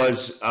 5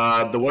 was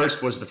the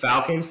worst was the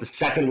Falcons, the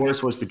second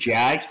worst was the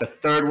Jags, the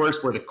third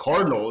worst were the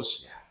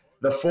Cardinals,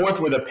 the fourth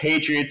were the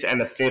Patriots,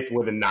 and the fifth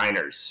were the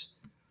Niners.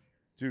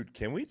 Dude,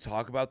 can we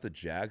talk about the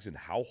Jags and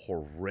how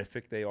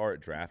horrific they are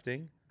at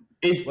drafting?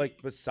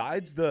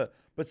 Besides the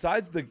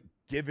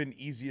given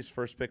easiest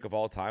first pick of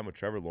all time with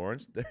Trevor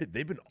Lawrence,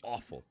 they've been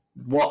awful.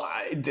 Well,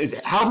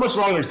 how much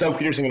longer is Doug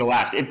Peterson going to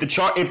last? If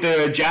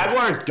the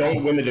Jaguars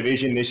don't win the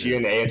division this year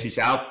in the AFC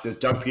South, does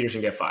Doug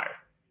Peterson get fired?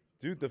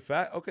 Dude, the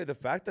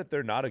fact that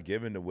they're not a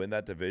given to win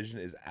that division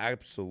is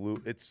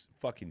absolute. It's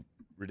fucking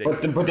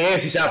ridiculous. But the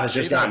AFC South has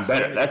just gotten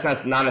better.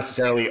 That's not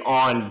necessarily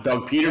on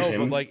Doug Peterson. No,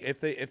 but like if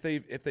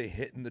they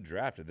hit in the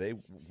draft, if they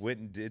went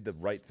and did the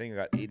right thing and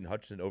got Aiden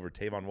Hutchinson over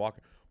Tavon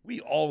Walker, we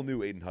all knew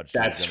Aiden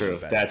Hutchinson. That's true.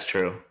 That's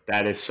true.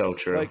 That is so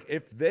true. Like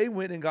if they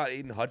went and got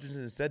Aiden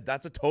Hutchinson instead,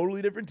 that's a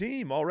totally different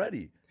team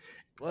already.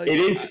 Like, it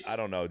is. I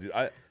don't know, dude.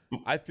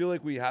 I feel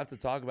like we have to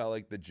talk about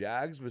like the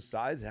Jags.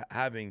 Besides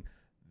having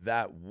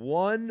that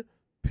one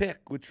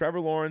pick with Trevor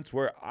Lawrence,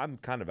 where I'm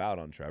kind of out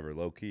on Trevor,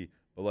 low key,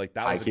 but like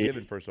that was a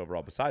given first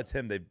overall. Besides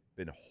him, they've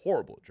been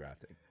horrible at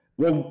drafting.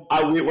 Well,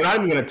 we're not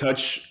even going to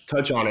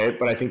touch on it,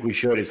 but I think we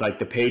should. Is like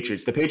the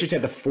Patriots. The Patriots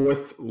had the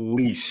 4th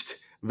least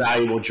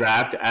valuable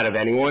draft out of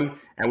anyone,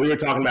 and we were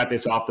talking about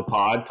this off the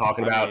pod,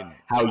 about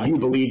how you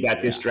believe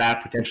that this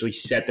draft potentially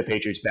set the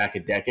Patriots back a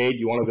decade.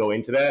 You want to go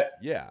into that?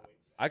 Yeah,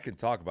 I can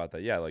talk about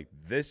that. Yeah, like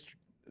this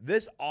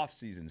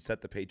offseason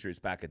set the Patriots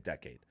back a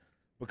decade.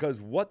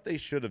 Because what they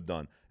should have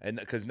done, and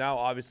because now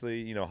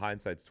obviously, you know,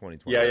 hindsight's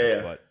 20/20.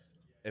 Yeah. But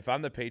if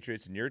I'm the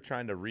Patriots and you're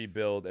trying to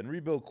rebuild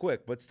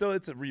quick, but still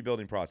it's a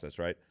rebuilding process,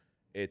 right?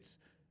 It's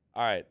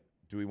all right.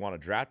 Do we want to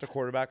draft a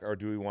quarterback or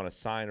do we want to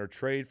sign or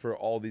trade for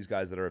all these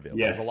guys that are available?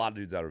 Yeah. There's a lot of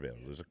dudes that are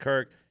available. There's a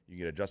Kirk. You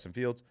can get a Justin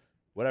Fields.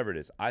 Whatever it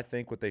is. I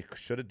think what they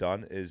should have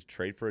done is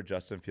trade for a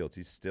Justin Fields.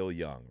 He's still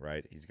young,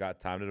 right? He's got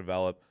time to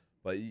develop,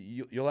 but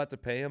you'll have to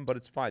pay him, but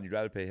it's fine. You'd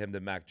rather pay him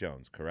than Mac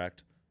Jones,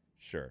 correct?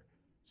 Sure.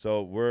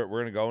 So we're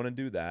going to go in and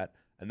do that.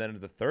 And then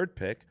the third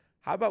pick,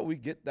 how about we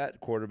get that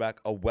quarterback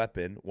a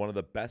weapon, one of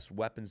the best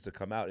weapons to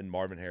come out in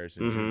Marvin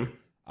Harrison Jr.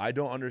 I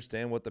don't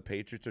understand what the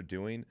Patriots are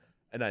doing.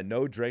 And I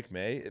know Drake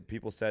May,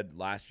 people said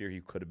last year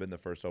he could have been the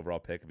first overall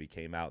pick if he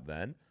came out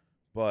then.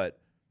 But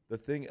the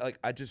thing, like,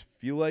 I just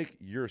feel like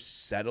you're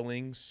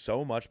settling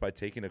so much by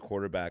taking a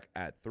quarterback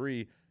at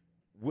 3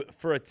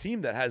 for a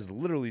team that has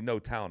literally no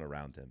talent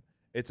around him.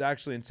 It's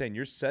actually insane.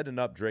 You're setting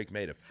up Drake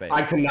May to fail.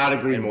 I could not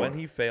agree more. And when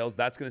he fails,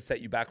 that's going to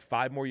set you back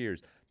 5 more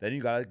years. Then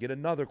you got to get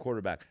another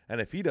quarterback. And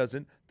if he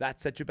doesn't,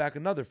 that sets you back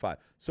another 5.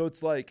 So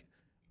it's like,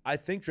 I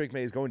think Drake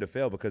May is going to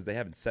fail because they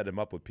haven't set him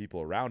up with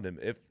people around him.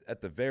 If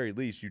at the very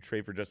least you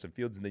trade for Justin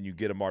Fields and then you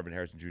get a Marvin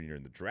Harrison Jr.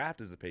 in the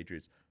draft as the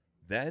Patriots,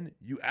 then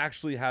you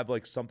actually have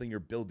like something you're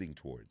building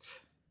towards.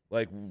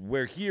 Like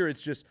where here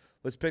it's just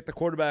let's pick the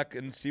quarterback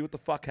and see what the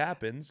fuck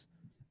happens.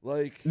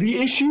 Like the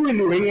issue in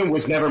New England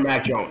was never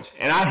Mac Jones,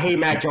 and I hate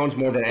Mac Jones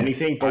more than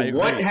anything. But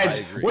what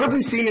have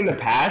we seen in the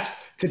past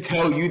to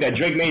tell you that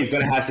Drake May is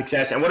going to have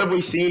success? And what have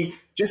we seen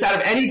just out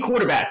of any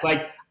quarterback?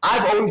 Like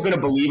I've always been a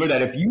believer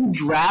that if you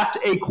draft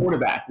a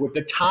quarterback with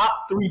the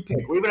top 3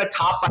 pick, or even a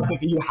top 5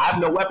 pick, and you have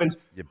no weapons,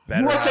 you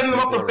are setting them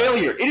up for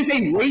failure. It is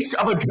a waste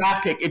of a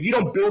draft pick if you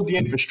don't build the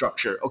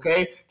infrastructure,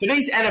 okay?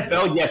 Today's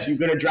NFL, yes, you're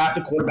going to draft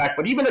a quarterback,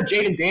 but even a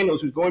Jaden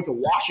Daniels who's going to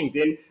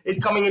Washington is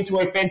coming into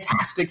a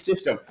fantastic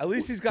system. At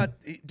least he's got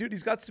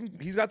some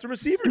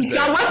receivers. He's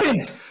got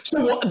weapons.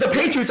 So the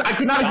Patriots, I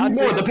could not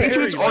agree more. The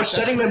Patriots are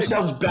setting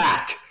themselves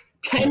back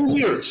 10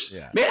 years,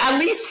 man, at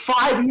least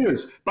 5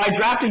 years by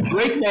drafting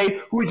Drake May,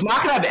 who is not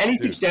going to have any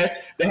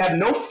success. They have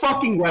no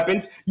fucking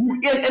weapons.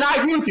 And I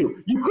agree with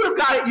you. You could have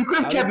got it. You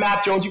could have kept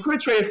Mac Jones. You could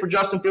have traded for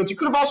Justin Fields. You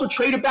could have also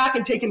traded back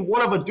and taken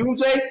one of a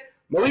Doomsday,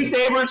 Malik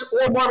Neighbors,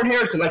 or Marvin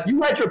Harrison. Like,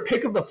 you had your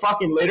pick of the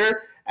fucking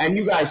litter, and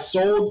you guys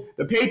sold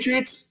the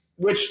Patriots,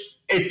 which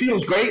it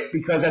feels great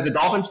because as a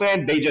Dolphins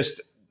fan,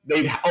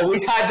 they've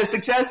always had the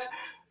success.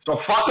 So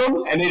fuck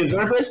them, and they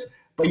deserve this.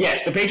 But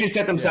yes, the Patriots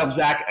set themselves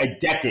back a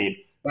decade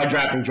by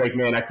drafting Drake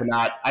May, and I could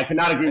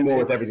not agree more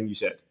with everything you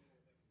said.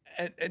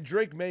 And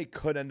Drake May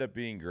could end up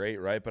being great,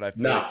 right? But I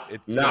feel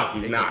like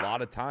he's not a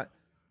lot of time.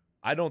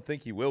 I don't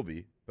think he will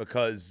be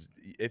because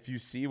if you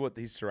see what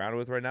he's surrounded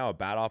with right now, a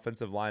bad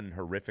offensive line and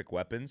horrific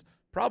weapons,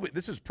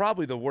 this is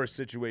probably the worst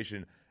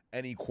situation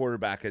any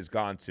quarterback has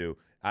gone to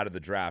out of the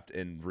draft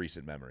in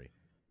recent memory.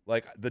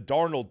 Like the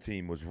Darnold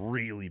team was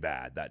really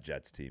bad, that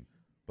Jets team,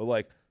 but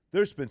like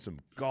there's been some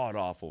god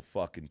awful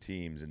fucking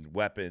teams and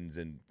weapons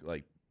and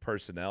like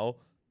personnel.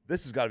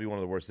 This has got to be one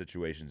of the worst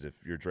situations if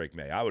you're Drake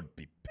May. I would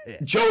be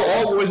pissed. Joe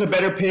Alt was a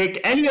better pick.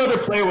 Any other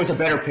player was a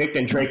better pick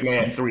than Drake May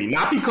at 3.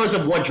 Not because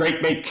of what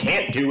Drake May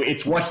can't do.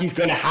 It's what he's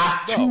going to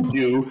have to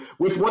do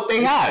with what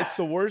they have. It's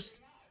the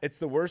worst. It's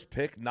the worst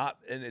pick,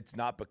 and it's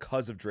not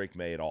because of Drake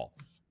May at all.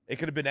 It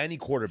could have been any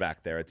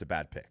quarterback there. It's a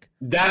bad pick.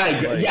 That I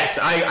agree. Yes,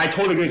 I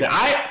totally agree with that.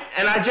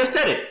 I just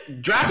said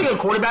it. Drafting a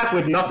quarterback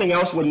with nothing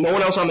else, with no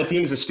one else on the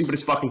team, is the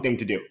stupidest fucking thing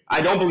to do.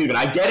 I don't believe it.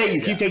 I get it. You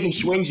keep taking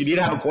swings. You need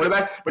to have a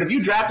quarterback. But if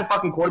you draft a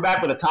fucking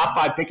quarterback with a top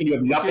 5 pick and you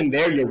have nothing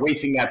there, you're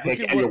wasting that pick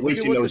and you're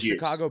wasting those years.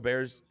 Chicago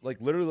Bears,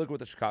 literally look what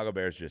the Chicago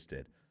Bears just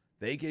did.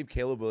 They gave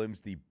Caleb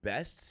Williams the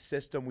best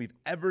system we've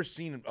ever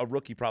seen a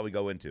rookie quarterback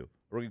go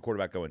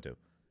into.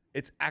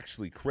 It's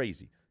actually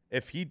crazy.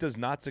 If he does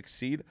not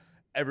succeed,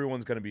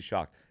 everyone's going to be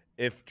shocked.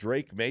 If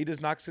Drake May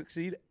does not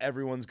succeed,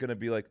 everyone's going to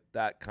be like,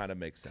 that kind of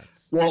makes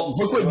sense. Well,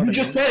 look what you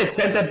just said. It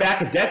sent them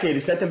back a decade.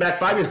 It sent them back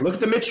 5 years. Look at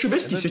the Mitch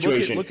Trubisky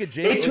situation.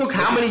 It took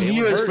how many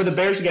years for the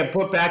Bears to get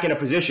put back in a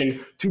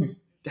position to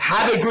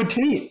have a good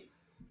team?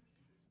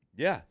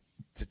 Yeah.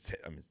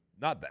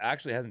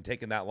 Actually hasn't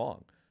taken that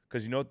long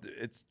because,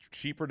 it's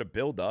cheaper to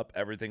build up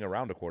everything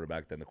around a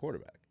quarterback than the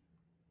quarterback.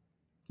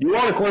 You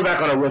want a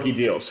quarterback on a rookie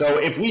deal. So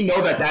if we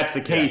know that that's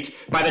the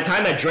case, by the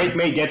time that Drake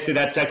May gets to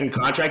that second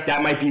contract,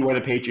 that might be where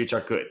the Patriots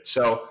are good.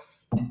 So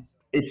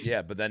it's...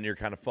 Yeah, but then you're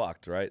kind of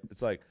fucked, right?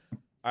 It's like,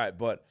 all right,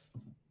 but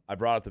I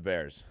brought up the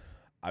Bears.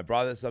 I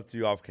brought this up to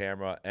you off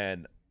camera,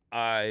 and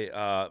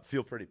I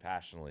feel pretty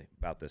passionately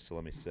about this, so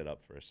let me sit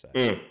up for a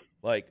second.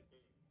 Like,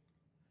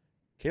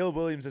 Caleb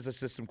Williams is a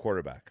system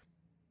quarterback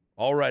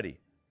already.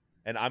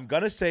 And I'm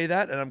going to say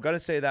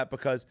that,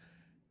 because...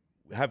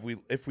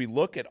 if we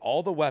look at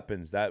all the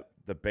weapons that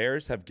the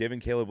Bears have given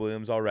Caleb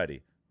Williams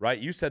already, right?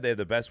 You said they have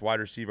the best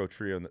wide receiver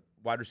trio in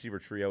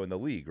the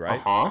league,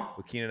 right?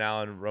 With Keenan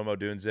Allen, Romo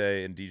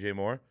Dunze, and DJ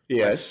Moore.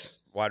 Yes.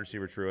 Best wide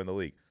receiver trio in the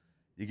league.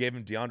 You gave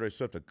him DeAndre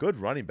Swift, a good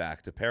running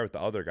back to pair with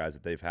the other guys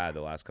that they've had the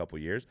last couple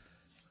of years.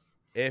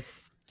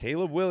 If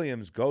Caleb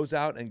Williams goes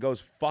out and goes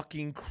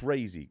fucking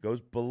crazy,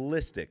 goes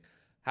ballistic,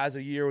 has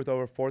a year with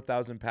over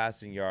 4,000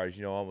 passing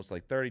yards, almost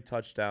like 30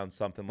 touchdowns,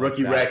 something like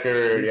Rookie that.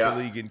 record, Leads yeah.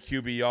 the league in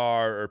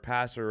QBR or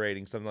passer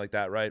rating, something like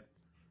that, right?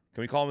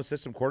 Can we call him a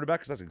system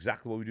quarterback? Because that's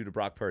exactly what we do to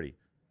Brock Purdy.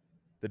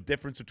 The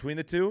difference between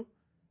the two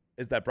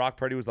is that Brock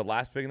Purdy was the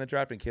last pick in the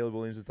draft and Caleb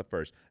Williams is the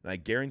first. And I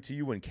guarantee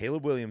you when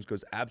Caleb Williams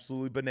goes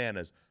absolutely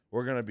bananas,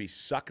 we're going to be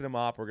sucking him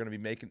up. We're going to be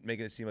making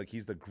it seem like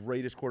he's the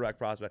greatest quarterback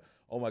prospect.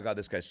 Oh, my God,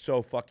 this guy's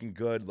so fucking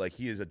good. Like,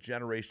 he is a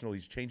generational.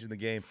 He's changing the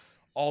game.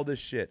 All this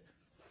shit.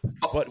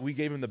 But we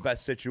gave him the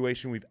best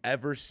situation we've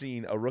ever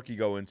seen a rookie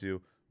go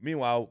into.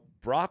 Meanwhile,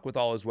 Brock with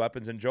all his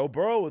weapons and Joe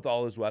Burrow with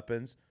all his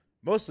weapons,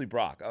 mostly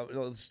Brock.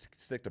 Let's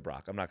stick to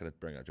Brock. I'm not going to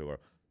bring out Joe Burrow.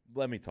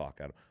 Let me talk,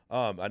 Adam.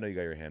 I know you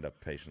got your hand up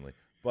patiently.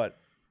 But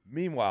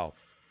meanwhile,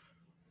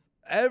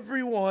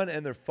 everyone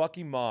and their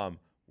fucking mom,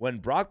 when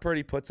Brock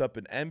Purdy puts up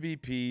an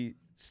MVP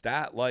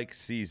stat-like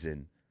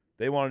season,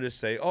 they want to just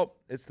say, oh,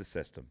 it's the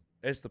system.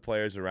 It's the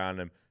players around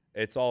him.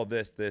 It's all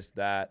this,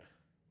 that.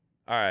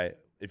 All right,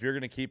 if you're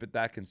going to keep it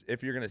that –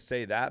 if you're going to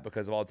say that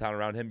because of all the talent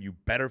around him, you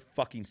better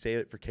fucking say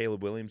it for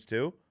Caleb Williams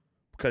too,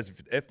 because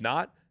if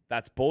not,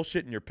 that's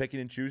bullshit and you're picking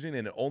and choosing,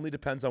 and it only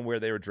depends on where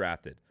they were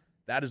drafted.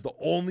 That is the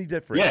only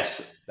difference.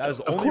 Yes. That is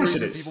the only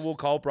reason people will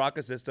call Brock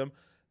a system.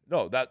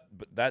 No,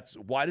 that's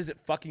why does it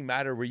fucking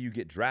matter where you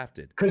get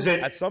drafted? Because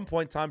at some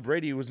point, Tom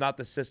Brady was not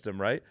the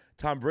system, right?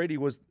 Tom Brady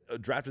was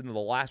drafted in the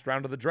last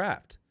round of the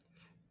draft.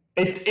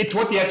 It's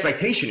what the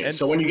expectation is.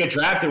 So when you get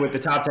drafted with the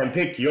top 10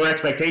 pick, your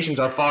expectations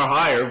are far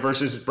higher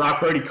versus Brock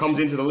Purdy comes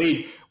into the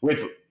league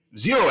with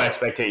zero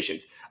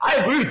expectations. I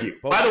agree with you.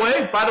 By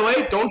the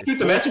way, don't shoot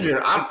the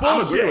messenger.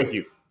 I'm agreeing with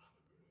you.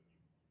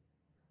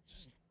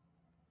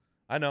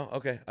 I know.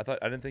 Okay. I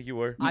didn't think you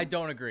were. I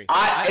don't agree.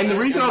 And the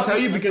reason I'll tell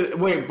you, because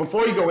wait,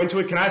 before you go into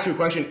it, can I ask you a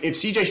question? If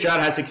CJ Stroud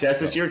has success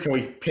this year, can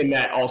we pin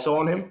that also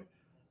on him?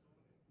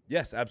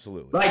 Yes,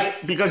 absolutely.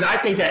 Because I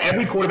think that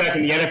every quarterback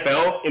in the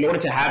NFL, in order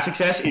to have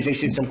success, is a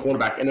system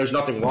quarterback, and there's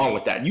nothing wrong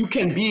with that. You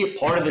can be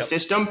part of the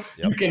system.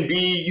 Yep.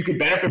 You can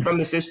benefit from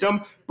the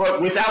system, but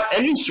without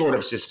any sort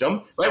of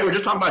system, right? We're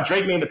just talking about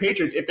Drake and the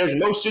Patriots. If there's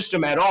no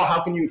system at all,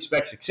 how can you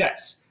expect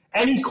success?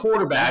 Any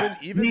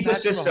quarterback needs a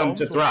system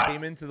to thrive.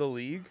 Came into the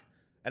league,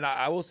 and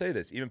I will say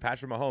this: even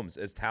Patrick Mahomes,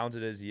 as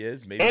talented as he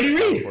is, maybe the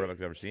best quarterback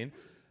we've ever seen,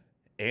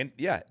 and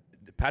yeah.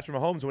 Patrick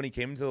Mahomes, when he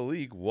came into the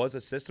league, was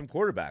a system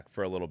quarterback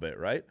for a little bit,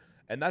 right?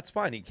 And that's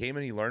fine. He came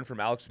and he learned from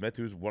Alex Smith,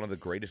 who's one of the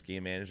greatest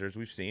game managers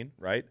we've seen,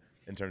 right?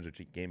 In terms of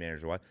game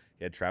manager-wise.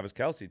 He had Travis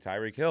Kelce,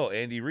 Tyreek Hill,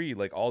 Andy Reid,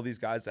 like all these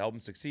guys to help him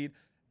succeed.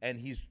 And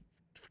he's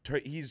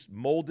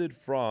molded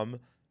from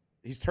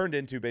 – he's turned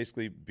into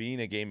basically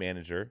being a game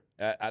manager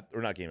a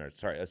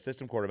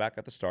system quarterback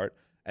at the start.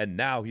 And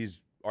now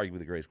he's arguably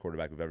the greatest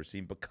quarterback we've ever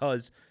seen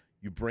because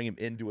you bring him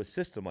into a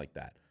system like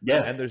that.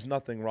 Yeah. And there's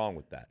nothing wrong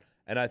with that.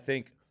 And I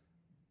think –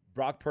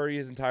 Brock Purdy,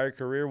 his entire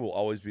career, will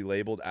always be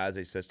labeled as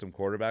a system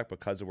quarterback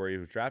because of where he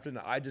was drafted.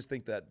 And I just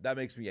think that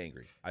makes me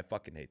angry. I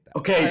fucking hate that.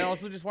 Okay. I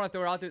also just want to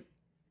throw it out there.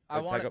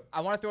 I want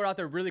to throw it out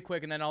there really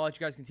quick, and then I'll let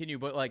you guys continue.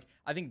 But,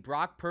 I think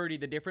Brock Purdy,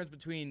 the difference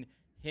between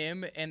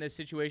him and the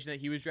situation that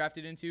he was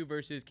drafted into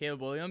versus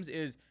Caleb Williams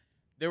is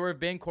there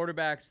have been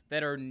quarterbacks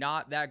that are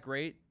not that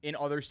great in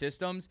other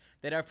systems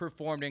that have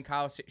performed in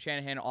Kyle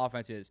Shanahan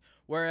offenses.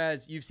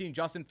 Whereas you've seen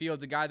Justin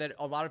Fields, a guy that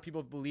a lot of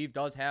people believe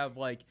does have,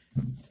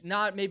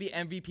 not maybe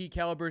MVP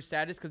caliber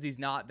status because he's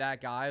not that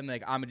guy. And,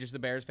 I'm just a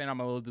Bears fan. I'm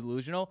a little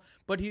delusional.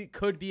 But he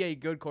could be a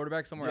good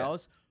quarterback somewhere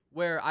else.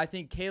 Where I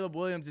think Caleb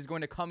Williams is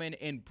going to come in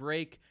and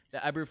break the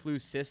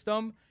Eberflus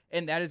system.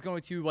 And that is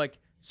going to,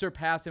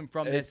 surpass him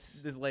from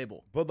this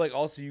label. But,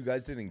 also you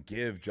guys didn't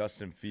give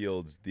Justin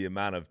Fields the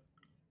amount of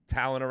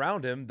talent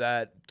around him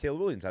that Caleb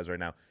Williams has right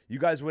now. You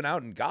guys went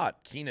out and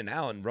got Keenan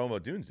Allen, Rome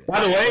Odunze.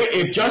 By the way,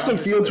 if Justin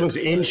Fields was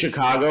in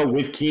Chicago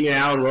with Keenan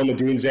Allen, Rome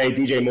Odunze,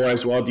 DJ Moore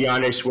as well,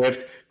 DeAndre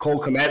Swift, Cole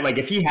Kmet,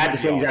 if he had the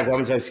same exact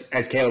weapons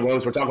as Caleb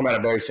Williams, we're talking about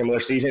a very similar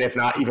season, if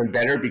not even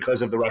better,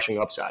 because of the rushing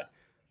upside.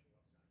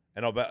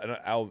 And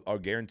I'll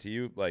guarantee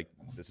you,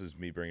 this is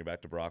me bringing it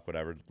back to Brock,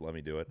 whatever, let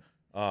me do it.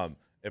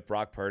 If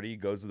Brock Purdy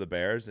goes to the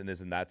Bears and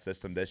is in that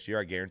system this year,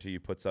 I guarantee you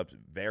puts up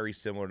very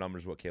similar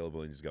numbers to what Caleb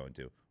Williams is going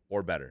to.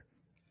 Or better.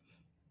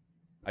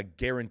 I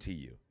guarantee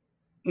you.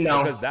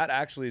 No. Because that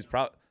actually is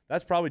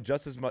that's probably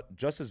just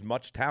as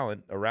much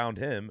talent around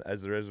him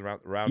as there is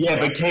around Yeah, Brock.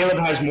 But Caleb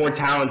has more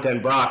talent than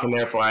Brock, and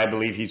therefore I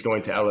believe he's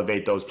going to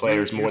elevate those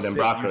players more than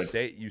Brock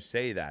could. You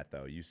say that,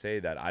 though. You say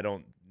that. I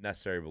don't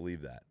necessarily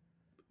believe that.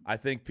 I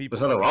think people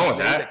There's nothing wrong with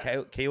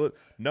that. Caleb,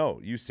 no,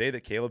 you say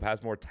that Caleb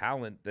has more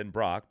talent than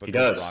Brock because he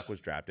does. Brock was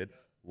drafted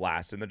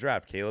last in the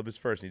draft. Caleb is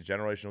first, and he's a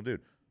generational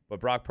dude.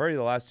 But Brock Purdy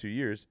the last 2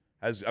 years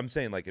I'm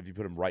saying, if you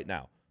put him right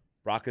now,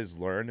 Brock has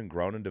learned and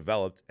grown and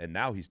developed, and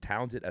now he's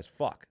talented as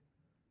fuck.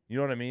 You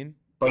know what I mean?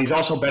 But he's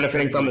also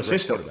benefiting from the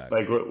system.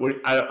 I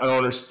don't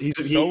understand.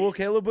 So will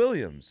Caleb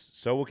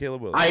Williams.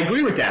 I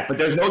agree with that, but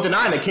there's no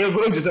denying that Caleb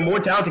Williams is a more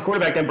talented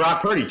quarterback than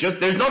Brock Purdy.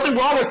 There's nothing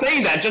wrong with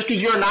saying that just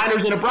because you're a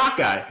Niners and a Brock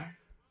guy.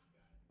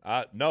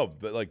 No,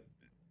 but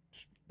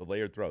the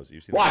layered throws. You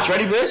see? Watch,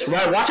 ready for this?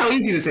 Right, watch how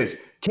easy this is.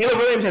 Caleb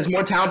Williams has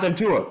more talent than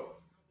Tua.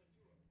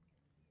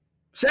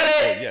 Said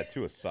it. Well, yeah,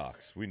 Tua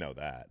sucks. We know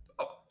that.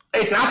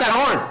 It's not that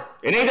hard.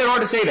 It ain't that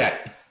hard to say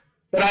that.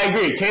 But I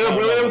agree. Caleb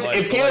Williams,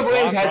 if Caleb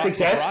Williams has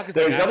success,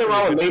 there's nothing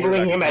wrong with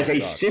labeling him as a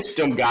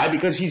system guy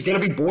because he's going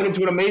to be born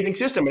into an amazing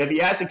system. And if he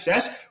has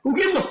success, who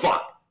gives a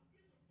fuck?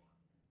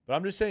 But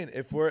I'm just saying,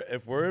 if we're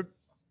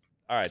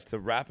all right, to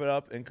wrap it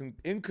up,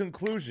 in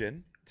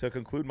conclusion, to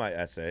conclude my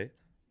essay,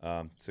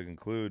 to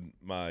conclude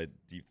my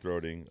deep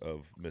throating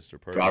of Mr.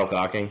 Purdy. Throttle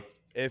cocking.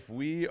 If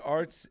we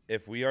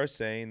are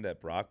saying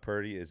that Brock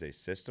Purdy is a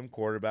system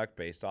quarterback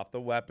based off the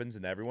weapons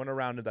and everyone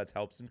around him that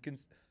helps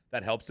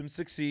him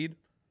succeed,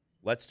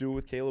 let's do it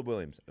with Caleb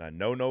Williams. And I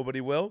know nobody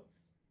will,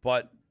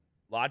 but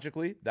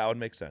logically that would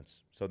make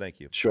sense. So thank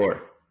you.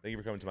 Sure. Thank you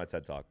for coming to my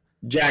TED Talk.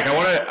 Jack,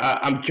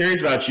 I'm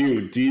curious about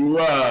you. Do you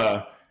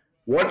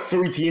what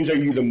 3 teams are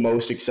you the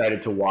most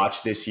excited to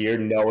watch this year,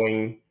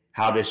 knowing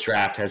how this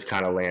draft has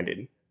kind of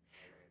landed?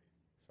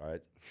 All right.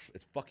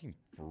 It's fucking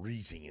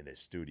freezing in this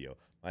studio.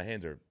 My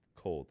hands are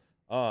cold.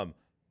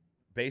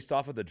 Based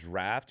off of the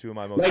draft, who am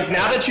I most like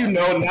now that you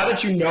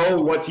know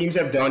what teams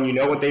have done, you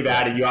know what they've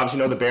added, you obviously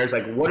know the Bears.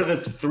 Like, what are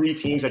the 3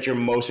 teams that you're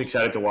most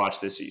excited to watch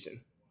this season?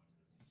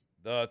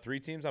 The 3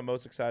 teams I'm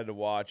most excited to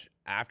watch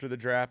after the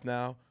draft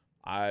now,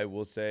 I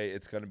will say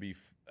it's going to be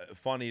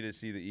funny to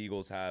see the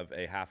Eagles have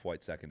a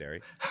half-white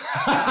secondary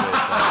with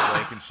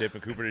Blankenship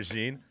and Cooper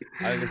DeJean.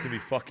 I think it's going to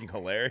be fucking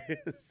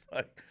hilarious.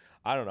 Like,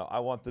 I don't know. I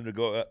want them to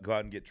go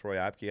out and get Troy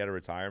Apke out of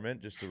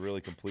retirement just to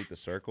really complete the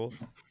circle.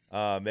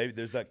 Maybe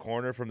there's that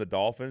corner from the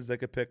Dolphins they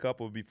could pick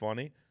up. Would be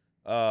funny.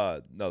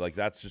 No, like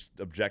that's just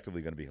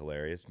objectively going to be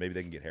hilarious. Maybe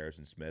they can get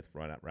Harrison Smith,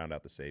 round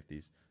out the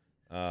safeties.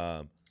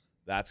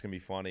 That's going to be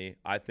funny.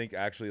 I think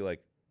actually,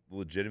 like,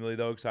 legitimately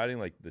though, exciting,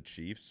 like the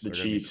Chiefs. The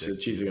Chiefs are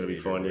going to be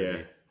fun,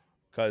 yeah.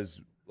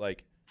 Because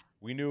like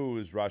we knew it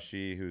was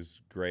Rushy, who's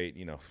great.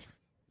 You know,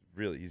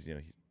 really, he's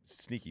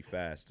sneaky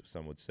fast,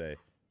 some would say,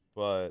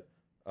 but.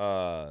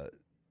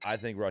 I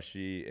think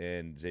Rushy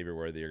and Xavier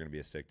Worthy are going to be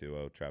a sick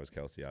duo. Travis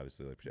Kelce,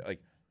 obviously, like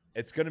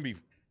it's going to be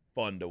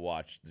fun to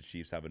watch the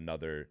Chiefs have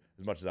another.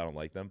 As much as I don't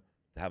like them,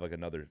 to have like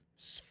another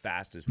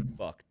fast as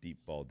fuck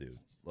deep ball dude.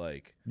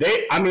 Like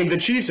the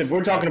Chiefs. If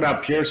we're talking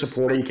about pure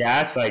supporting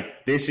cast,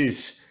 like this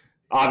is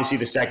obviously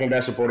the second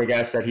best supporting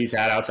cast that he's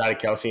had outside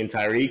of Kelce and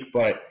Tyreek.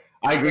 But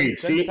I agree.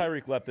 Since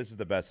Tyreek left, this is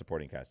the best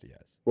supporting cast he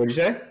has. What'd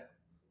you say?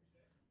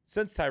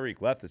 Since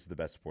Tyreek left, this is the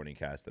best supporting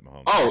cast that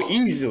Mahomes. Oh,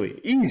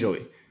 easily.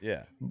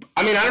 Yeah.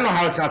 I mean, I don't know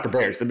how it's not the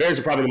Bears. The Bears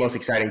are probably the most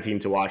exciting team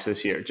to watch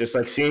this year. Just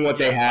like seeing what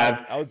they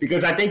have,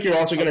 because I think you're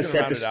also going to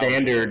set the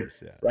standard,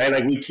 right?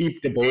 Like we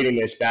keep debating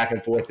this back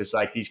and forth. It's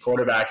like these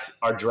quarterbacks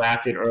are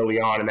drafted early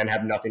on and then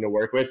have nothing to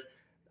work with.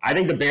 I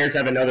think the Bears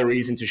have another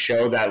reason to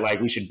show that like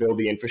we should build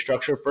the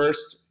infrastructure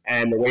first.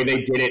 And the way they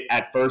did it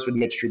at first with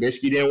Mitch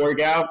Trubisky didn't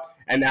work out,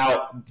 and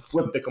now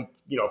flip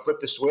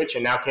the switch,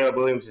 and now Caleb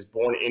Williams is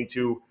born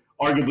into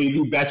arguably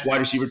the best wide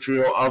receiver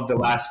trio of the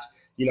last,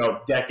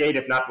 decade,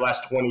 if not the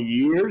last 20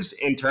 years,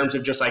 in terms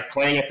of just like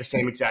playing at the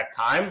same exact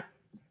time.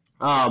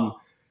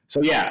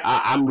 So yeah,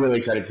 I'm really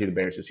excited to see the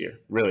Bears this year.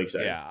 Really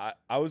excited. Yeah,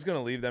 I was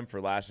gonna leave them for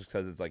last just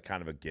because it's like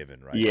kind of a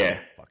given, right? Yeah.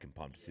 I'm fucking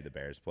pumped to see the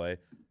Bears play.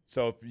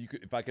 So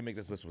if I can make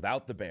this list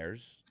without the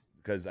Bears,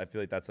 because I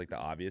feel like that's like the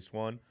obvious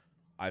one.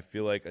 I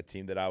feel like a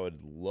team that I would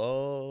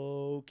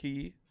low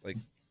key,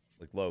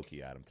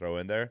 Adam, throw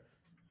in there.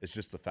 It's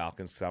just the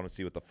Falcons, because I want to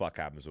see what the fuck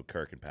happens with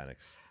Kirk and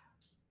Penix.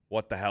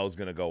 What the hell is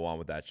going to go on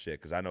with that shit?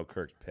 Because I know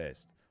Kirk's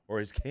pissed. Or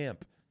his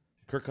camp.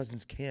 Kirk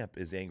Cousins' camp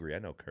is angry. I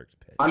know Kirk's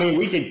pissed. I mean,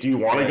 do you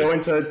want to go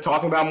into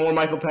talking about more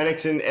Michael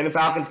Penix and the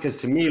Falcons? Because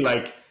to me,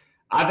 like,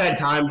 I've had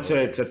time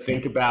to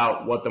think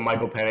about what the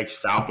Michael Penix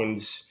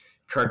Falcons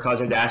Kirk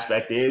Cousins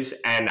aspect is.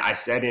 And I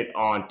said it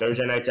on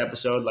Thursday night's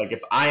episode. Like,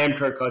 if I am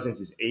Kirk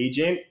Cousins'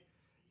 agent,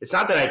 it's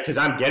not that because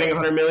I'm getting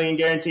 $100 million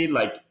guaranteed,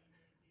 like,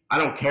 I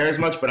don't care as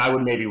much, but I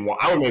would maybe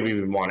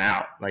even want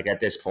out, like,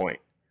 at this point.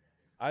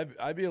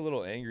 I'd be a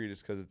little angry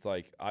just because it's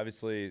like,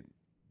 obviously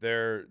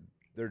they're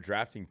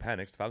drafting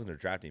Penix. The Falcons are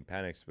drafting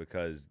Penix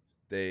because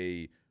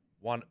they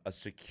want a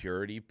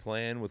security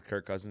plan with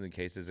Kirk Cousins in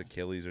case his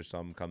Achilles or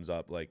something comes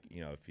up. Like,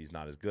 if he's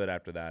not as good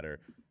after that or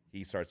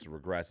he starts to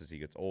regress as he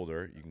gets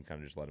older, you can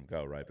kind of just let him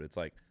go, right? But it's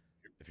like,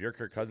 if you're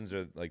Kirk Cousins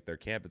or like their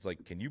camp, it's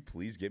like, can you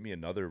please get me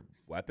another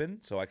weapon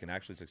so I can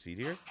actually succeed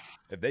here?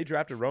 If they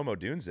drafted Rome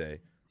Odunze,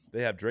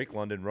 they have Drake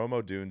London, Rome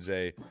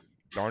Odunze,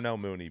 Darnell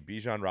Mooney,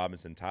 Bijan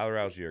Robinson, Tyler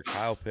Algier,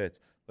 Kyle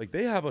Pitts. Like,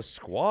 they have a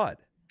squad.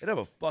 They'd have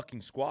a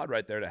fucking squad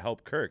right there to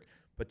help Kirk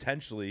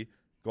potentially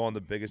go on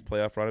the biggest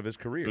playoff run of his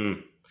career.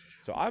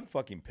 So I'm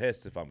fucking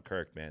pissed if I'm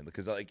Kirk, man,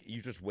 because like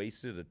you just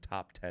wasted a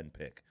top 10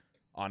 pick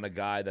on a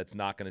guy that's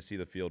not going to see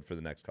the field for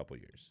the next couple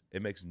of years.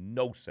 It makes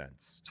no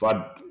sense. That's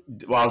why.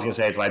 Well, I was going to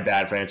say it's why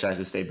bad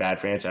franchises stay bad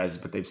franchises,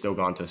 but they've still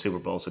gone to a Super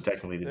Bowl. So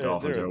technically, the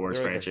Dolphins are a worse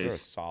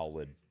franchise.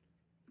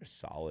 They're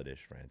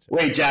solid-ish franchise.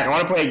 Wait, Jack, I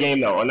want to play a game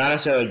though. Well, not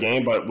necessarily a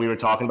game, but we were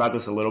talking about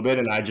this a little bit,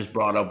 and I just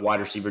brought up wide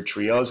receiver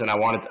trios, and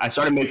I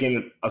started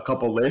making a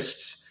couple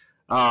lists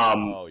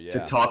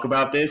to talk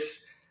about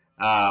this.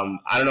 I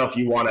don't know if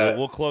you want to.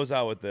 We'll close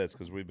out with this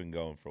because we've been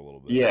going for a little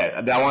bit. Yeah,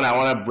 I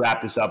want to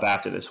wrap this up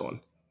after this one.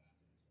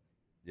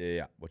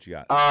 Yeah. What you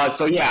got? I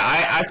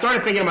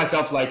started thinking to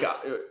myself, like,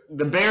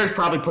 the Bears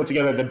probably put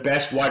together the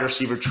best wide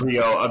receiver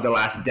trio of the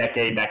last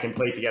decade that can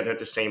play together at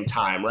the same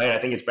time, right? I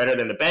think it's better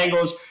than the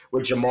Bengals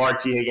with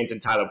Jamar, T. Higgins,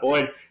 and Tyler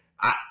Boyd.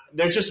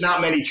 There's just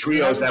not many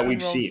trios that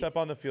we've seen. Step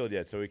on the field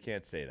yet, so we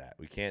can't say that.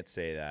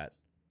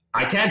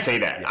 I can say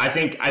that. Yeah. I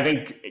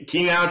think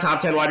Keenan Allen, top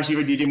 10 wide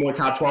receiver, DJ Moore,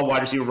 top 12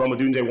 wide receiver, Rome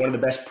Odunze, one of the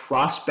best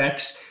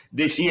prospects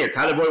this year.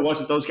 Tyler Boyd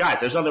wasn't those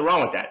guys. There's nothing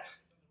wrong with that.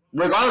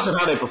 Regardless of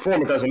how they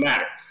perform, it doesn't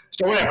matter.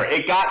 So whatever,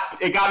 it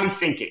got me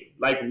thinking.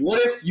 Like, what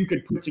if you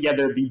could put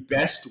together the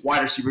best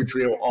wide receiver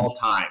trio all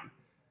time?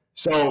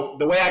 So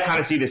the way I kind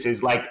of see this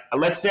is, like,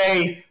 let's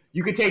say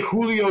you could take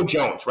Julio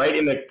Jones, right,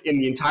 in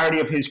the entirety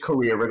of his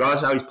career,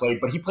 regardless of how he's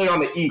played, but he played on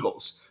the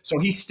Eagles, so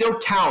he still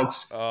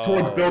counts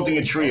towards building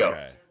a trio.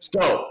 Okay.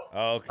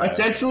 So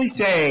essentially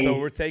saying, so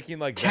we're taking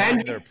like them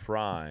in their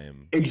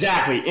prime.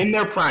 Exactly, in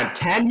their prime.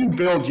 Can you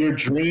build your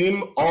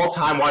dream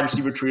all-time wide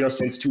receiver trio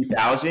since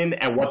 2000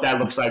 and what that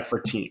looks like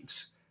for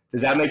teams? Does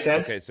that make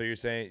sense? Okay, so you're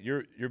saying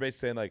you're basically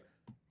saying, like,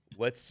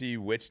 let's see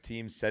which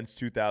team since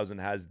 2000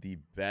 has the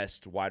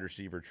best wide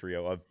receiver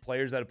trio of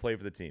players that have played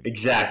for the team.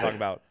 Exactly. We're talking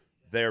about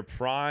their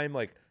prime.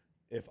 Like,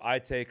 if I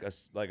take a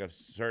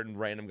certain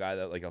random guy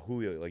that, like a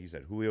Julio, like you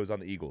said, Julio's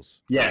on the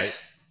Eagles.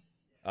 Yes.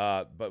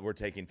 Right? But we're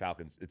taking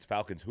Falcons. It's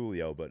Falcons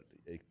Julio, but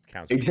it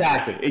counts.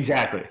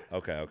 Exactly.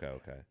 Okay.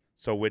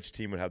 So which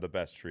team would have the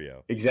best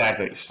trio?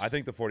 Exactly. I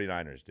think the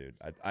 49ers, dude.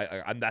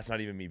 I'm that's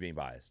not even me being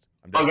biased.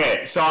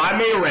 Okay, so I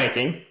made a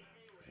ranking.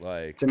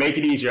 Like, to make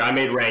it easier, I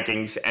made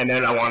rankings, and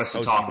then I want us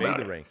to talk about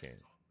the it. ranking.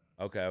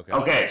 Okay.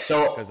 Okay,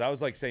 so because I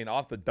was like saying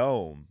off the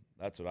dome,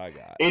 that's what I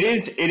got. It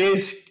is.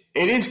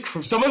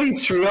 Some of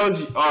these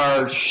trios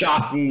are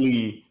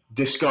shockingly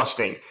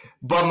disgusting.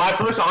 But my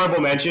first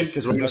honorable mention,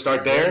 because we're going to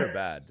start there. Good or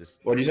bad?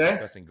 What did you say?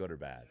 Discussing good or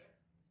bad?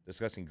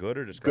 Discussing good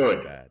or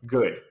discussing bad?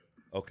 Good.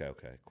 Okay,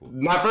 cool.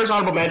 My first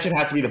honorable mention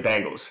has to be the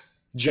Bengals.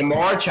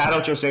 Jamar, Chad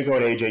Ochocinco,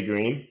 and AJ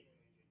Green.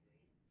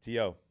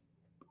 T.O.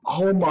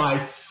 Oh my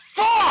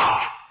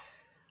fuck!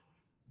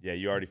 Yeah,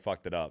 you already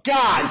fucked it up.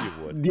 God!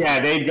 You would. Yeah,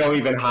 they'd go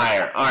even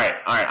higher. All right.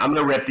 I'm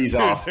going to rip these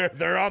off.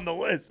 They're on the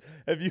list.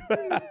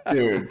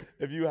 Dude.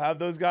 If you have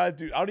those guys,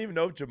 dude, I don't even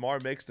know if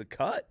Jamar makes the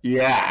cut.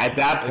 Yeah, at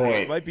that point.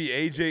 It might be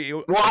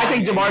AJ. Well, I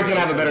think Jamar's going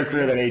to have a better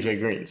career than AJ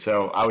Green,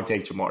 so I would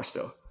take Jamar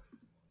still.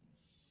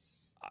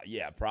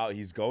 Yeah, probably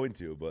he's going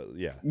to, but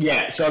yeah.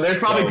 Yeah, so there's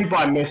probably people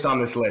I missed on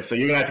this list, so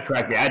you're going to have to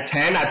correct me. At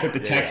 10, I put the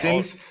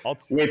Texans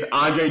with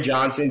Andre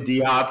Johnson,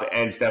 D-Hop,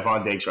 and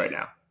Stephon Diggs right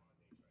now.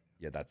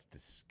 Yeah, that's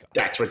disgusting.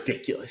 That's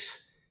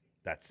ridiculous.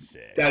 That's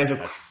sick. That is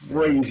a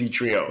crazy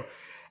trio.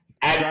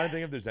 I'm trying to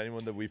think if there's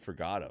anyone that we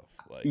forgot of.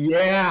 Like,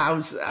 yeah,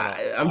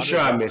 I'm sure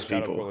I missed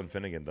people. Cortland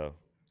Finnegan, though.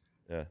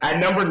 Yeah. At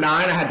number 9,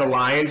 I had the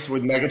Lions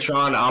with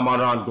Megatron,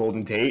 Amon-Ra,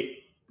 Golden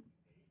Tate.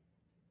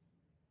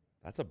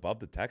 That's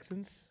above the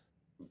Texans?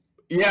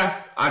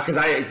 Yeah, because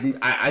I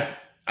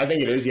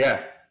think it is,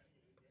 yeah.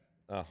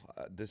 Oh,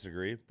 I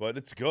disagree, but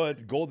it's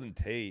good. Golden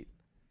Tate,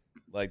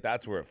 like,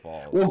 that's where it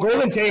falls. Well,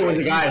 Golden Tate was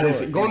a guy.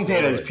 Golden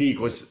Tate at his peak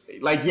was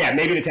like, yeah,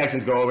 maybe the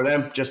Texans go over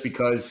them just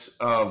because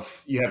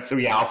of you have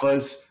 3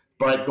 alphas,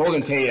 but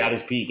Golden Tate at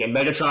his peak and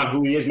Megatron,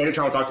 who he is,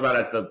 Megatron talked about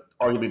as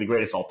arguably the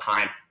greatest all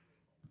time.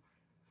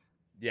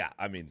 Yeah,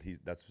 I mean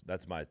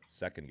that's my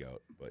second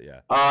goat, but yeah.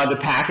 The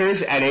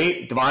Packers at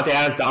 8, Devontae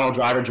Adams, Donald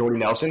Driver, Jordy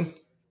Nelson.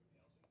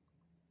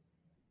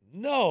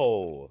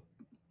 No,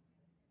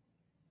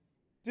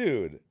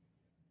 dude.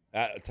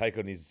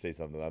 Tycho needs to say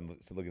something. I'm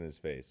looking at his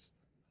face.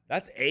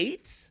 That's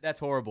 8? That's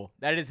horrible.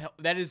 That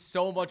is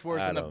so much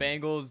worse than the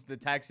Bengals, the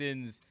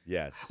Texans.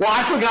 Yes. Well,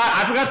 I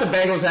forgot the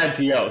Bengals had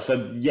T.O.,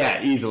 so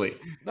yeah, easily.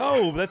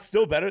 No, that's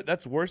still better.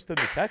 That's worse than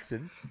the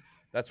Texans.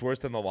 That's worse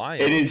than the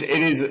Lions. It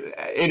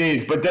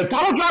is. But the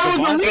Donald Driver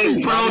was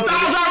elite, bro. Donald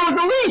Driver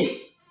was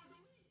elite.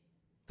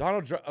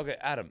 Donald Driver. Okay,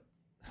 Adam.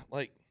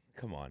 Like,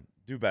 come on.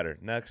 Do better.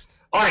 Next.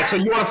 All right, so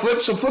you want to flip?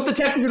 So flip the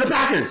Texans to the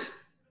Packers.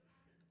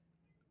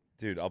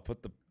 Dude, I'll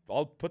put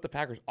the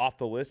Packers off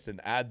the list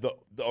and add the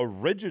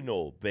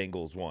original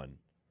Bengals one.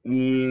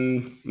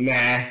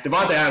 Nah.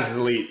 Devontae Adams is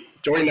elite.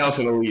 Jordy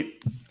Nelson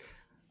elite.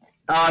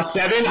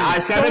 7.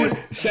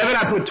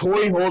 I put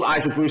Torrey Holt,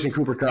 Isaac Bruce, and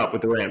Cooper Kupp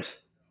with the Rams.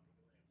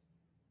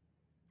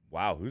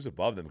 Wow, who's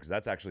above them? Because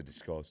that's actually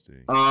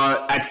disgusting.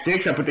 At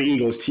 6, I put the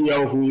Eagles.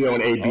 T.O., Julio,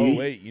 and A.B. Oh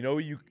wait, you know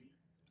you.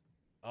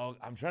 Oh,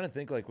 I'm trying to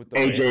think like with the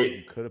AJ. Rams,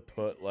 you could have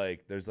put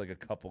like there's like a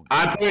couple.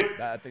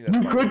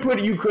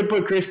 You could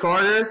put Chris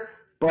Carter,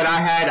 but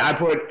I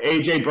put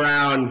A.J.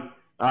 Brown.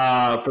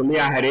 For me,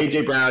 I had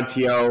A.J. Brown,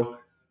 T.O.,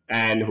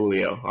 and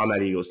Julio on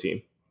that Eagles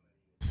team.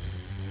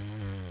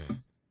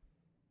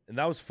 And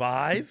that was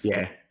 5?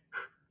 Yeah.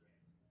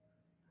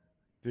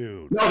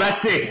 Dude. No,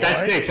 that's 6.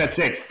 That's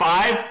 6.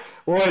 5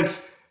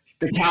 was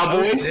the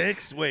Cowboys.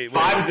 6? Wait.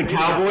 5 is the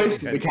Cowboys.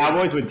 The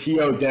Cowboys with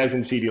T.O., Dez,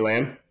 and CeeDee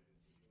Lamb.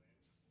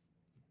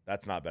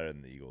 That's not better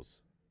than the Eagles.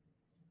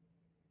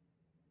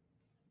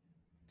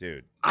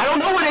 Dude. I don't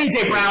know what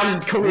A.J.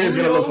 Brown's career is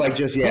going to look like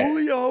just yet.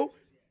 Julio,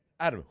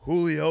 Adam,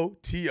 Julio,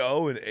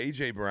 T.O., and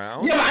A.J.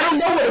 Brown? Yeah, but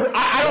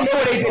I don't know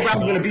what A.J. Brown's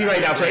going to be right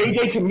now. So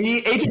A.J. to me,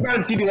 A.J. Brown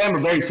and CeeDee Lamb are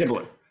very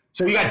similar.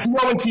 So you got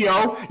T.O. and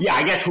T.O. Yeah,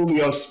 I guess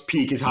Julio's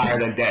peak is higher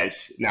than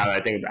Dez, now that I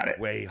think about it.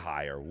 Way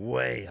higher,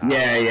 way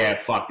higher. Yeah,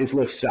 fuck. This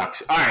list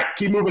sucks. All right,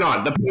 keep moving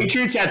on. The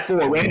Patriots had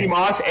 4. Randy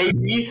Moss,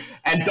 A.B.,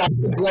 and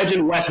Dolphins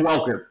legend Wes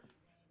Welker.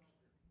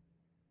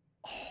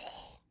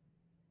 Oh.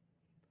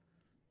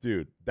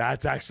 Dude,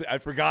 that's actually – I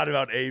forgot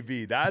about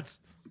A.B. That's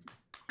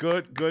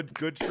good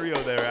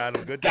trio there,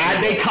 Adam. Good trio.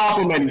 God, they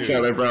complement each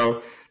other,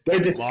 bro. They're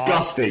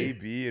disgusting.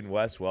 A.B. and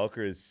Wes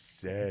Welker is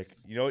sick.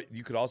 You know,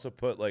 you could also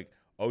put, like,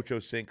 Ocho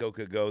Cinco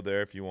could go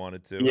there if you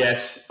wanted to.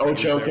 Yes,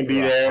 Ocho can be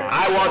there.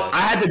 I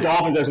had the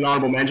Dolphins as an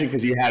honorable mention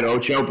because you had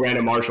Ocho,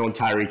 Brandon Marshall, and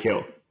Tyreek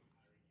Hill.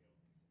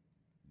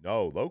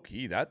 No, low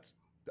key, that's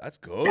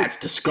good. That's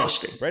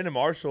disgusting. Brandon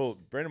Marshall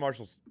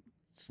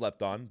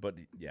slept on, but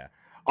yeah.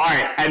 All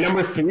right, at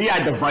number 3, I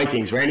had the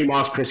Vikings: Randy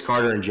Moss, Chris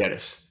Carter, and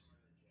Jettis.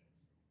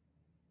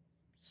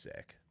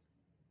 Sick.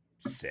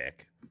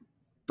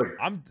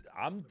 I'm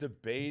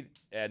debating.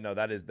 Yeah, no,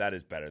 that is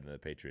better than the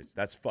Patriots.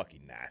 That's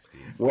fucking nasty.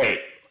 Wait.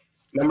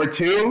 Number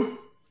 2,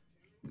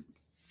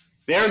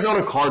 the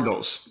Arizona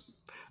Cardinals.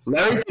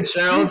 Larry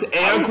Fitzgerald,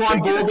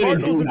 Anquan Bolden,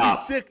 and D-Hop.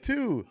 Sick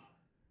too,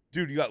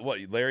 dude. You got what?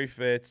 Larry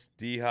Fitz,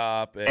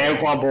 D-Hop, and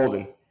Anquan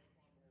Bolden.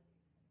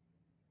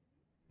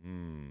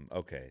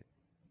 Okay.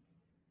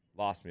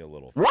 Lost me a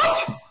little.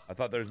 What? I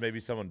thought there was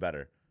maybe someone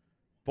better.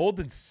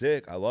 Bolden's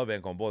sick. I love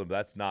Anquan Bolden, but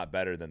that's not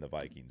better than the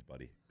Vikings,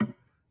 buddy.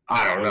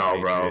 I don't know,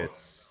 bro.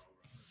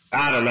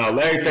 I don't know.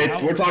 Larry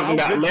Fitz, we're talking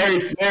about Larry.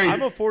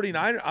 I'm a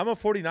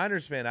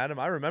 49ers fan, Adam.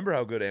 I remember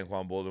how good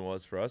Anquan Bolden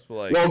was for us, but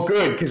like. Well,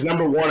 good, because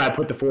number 1, I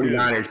put the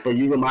 49ers, but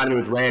you reminded me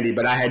with Randy,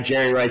 but I had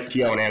Jerry Rice,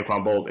 T.O., and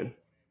Anquan Bolden.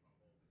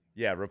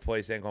 Yeah,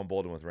 replace Anquan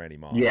Bolden with Randy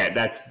Moss. Yeah,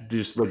 that's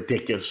just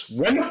ridiculous.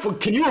 When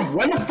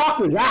the fuck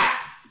was that?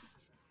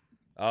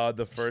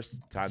 The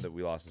first time that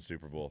we lost the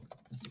Super Bowl.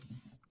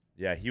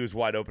 Yeah, he was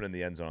wide open in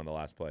the end zone on the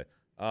last play.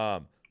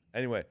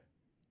 Anyway.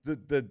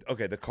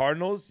 The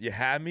Cardinals, you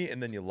had me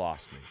and then you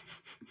lost me.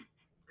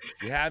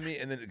 You had me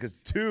and then because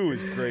 2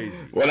 is crazy.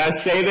 When I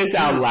say this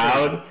out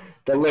loud,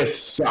 the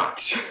list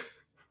sucks.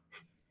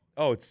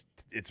 Oh, it's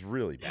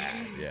really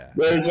bad. Yeah.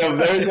 There's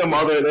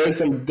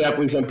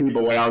definitely some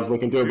people when I was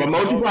looking through it, but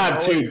most people have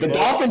 2. The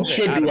Dolphins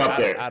should be up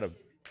there. Adam,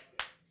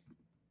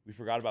 we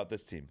forgot about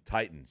this team.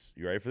 Titans.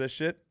 You ready for this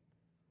shit?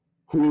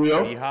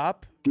 Julio.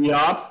 D-Hop.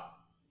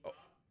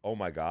 Oh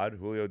my God,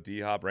 Julio,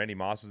 D-Hop, Randy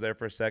Moss was there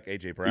for a sec,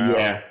 A.J. Brown.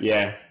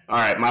 Yeah. All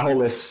right, my whole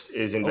list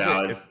is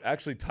invalid.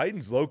 Actually,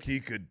 Titans low-key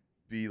could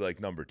be like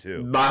number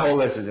 2. My whole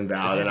list is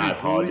invalid, and I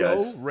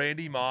apologize. Julio,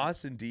 Randy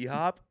Moss, and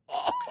D-Hop?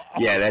 Oh.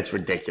 Yeah, that's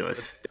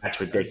ridiculous.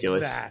 That's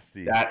ridiculous. That's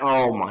nasty.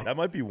 That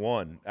might be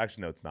 1.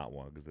 Actually, no, it's not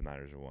 1 because the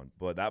Niners are 1.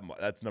 But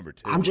that's number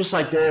 2. I'm just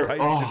like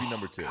Titans should be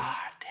number 2. God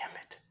damn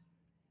it.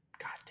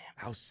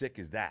 How sick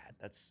is that?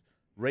 That's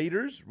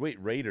Raiders? Wait,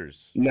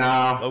 Raiders.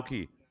 No.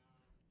 Low-key.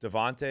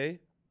 Devontae.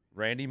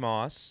 Randy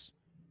Moss,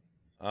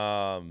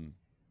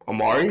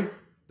 Amari,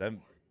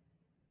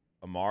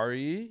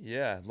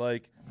 yeah.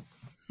 Like,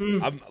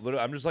 I'm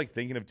just like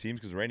thinking of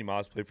teams because Randy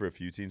Moss played for a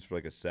few teams for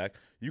like a sec.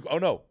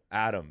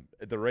 Adam,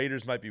 the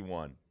Raiders might be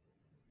 1.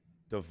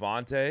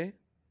 Devontae,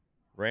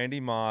 Randy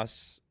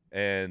Moss,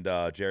 and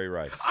Jerry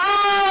Rice.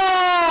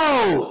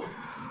 Oh,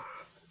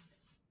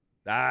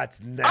 that's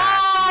nasty.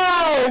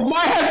 Oh,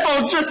 my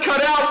headphones just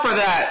cut out for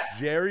that.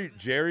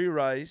 Jerry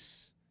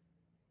Rice.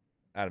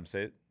 Adam,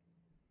 say it.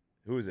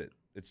 Who is it?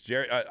 It's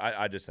Jerry.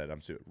 I just said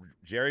I'm suing.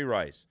 Jerry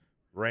Rice,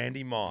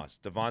 Randy Moss,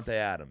 Devontae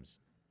Adams,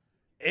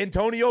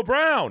 Antonio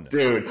Brown.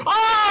 Dude.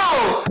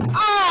 Oh!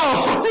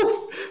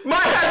 My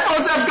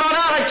headphones have gone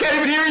out. I can't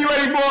even hear you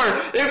anymore.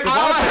 If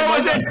all I heard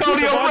was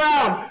Antonio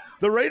Brown.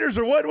 The Raiders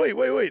are 1.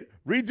 Wait.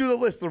 Redo the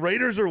list. The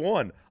Raiders are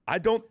 1. I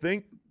don't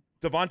think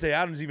Devontae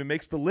Adams even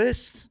makes the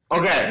list.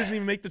 Okay. He doesn't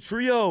even make the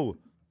trio.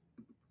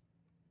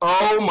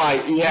 Oh my,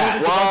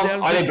 yeah.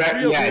 Well, are they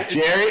better? Yeah,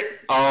 Jerry.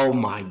 Oh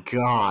my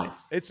God.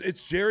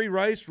 It's Jerry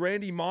Rice,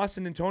 Randy Moss,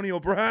 and Antonio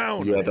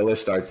Brown. Yeah, the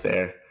list starts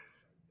there.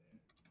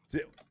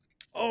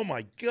 Oh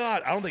my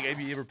God. I don't think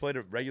AB ever played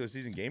a regular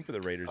season game for the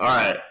Raiders. All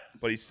right.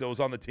 But he still was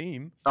on the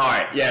team. All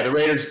right. Yeah, the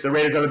Raiders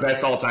are the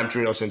best all-time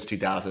trio since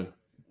 2000.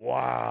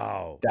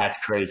 Wow.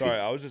 That's crazy. Sorry,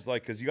 I was just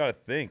like, because you got to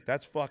think.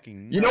 That's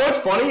fucking nuts. You know what's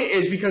funny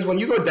is because when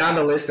you go down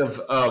the list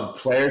of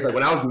players, like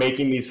when I was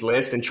making these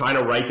lists and trying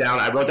to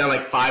I wrote down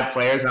like 5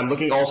 players, and I'm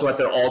looking also at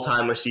their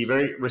all-time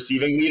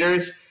receiving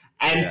meters.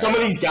 And some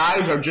of these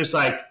guys are just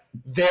like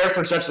there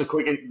for such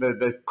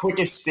the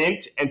quickest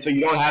stint, and so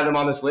you don't have them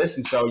on this list.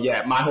 And so,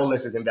 yeah, my whole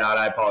list is invalid.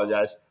 I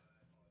apologize.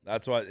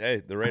 That's why,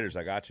 hey, the Raiders,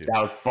 I got you. That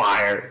was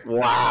fire.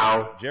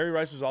 Wow. Jerry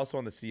Rice was also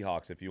on the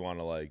Seahawks if you want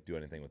to, like, do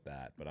anything with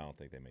that, but I don't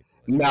think they make the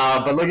list.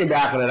 No, but looking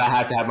back on it, I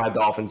have to have my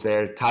Dolphins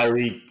there.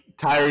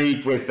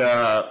 Tyreek with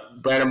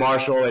Brandon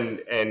Marshall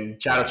and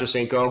Chad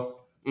Ochocinco.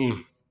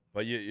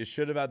 But you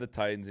should have had the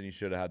Titans and you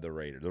should have had the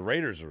Raiders. The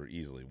Raiders are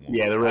easily 1.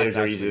 Yeah, the Raiders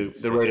are easily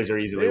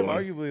They're 1.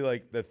 arguably,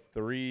 like, the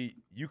 3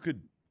 – you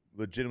could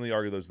legitimately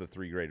argue those are the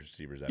 3 greatest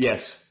receivers ever.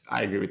 Yes,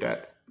 I agree with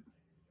that.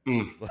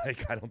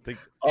 Like, I don't think.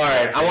 All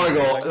right, I want to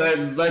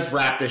go. Let's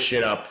wrap this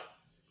shit up.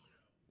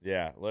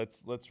 Yeah,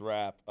 let's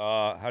wrap.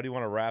 How do you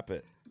want to wrap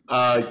it?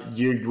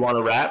 You want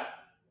to rap?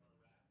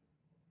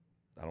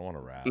 I don't want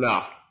to rap. No,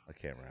 I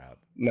can't rap.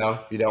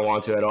 No, you don't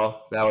want to at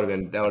all. That would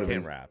have been. I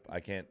can't rap. I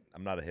can't.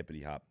 I'm not a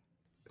hippity hop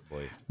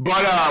boy.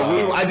 But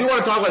I do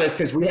want to talk about this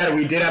because we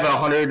did have a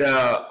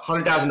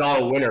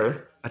 $100,000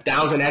 winner,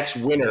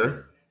 1,000x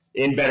winner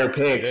in Better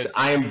Picks.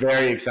 I am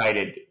very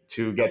excited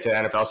to get to the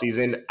NFL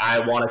season. I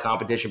want a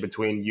competition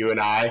between you and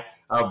I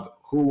of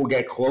who will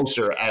get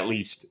closer, at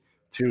least,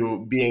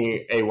 to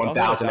being a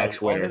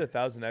 1,000x winner. I'll hit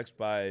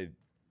 1,000x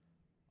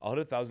I'll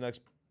hit 1,000x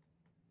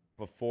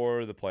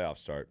before the playoffs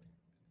start.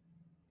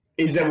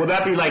 Will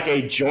that be like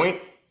a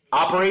joint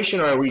operation,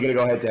 or are we going to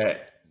go head to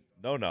head?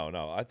 No.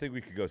 I think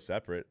we could go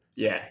separate.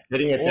 Yeah,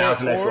 hitting a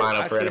 1,000x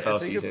lineup for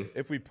NFL season.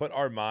 If we put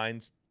our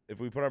minds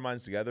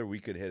together, we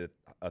could hit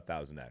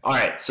 1,000x. All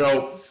right,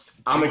 so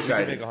I'm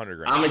excited. Make 100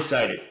 grand. I'm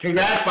excited.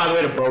 Congrats, by the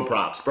way, to Bro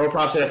Props. Bro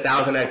Props hit a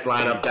 1,000x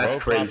lineup. That's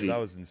crazy. That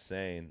was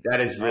insane.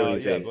 That is really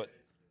insane. Yeah, but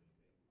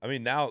I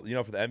mean, now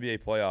for the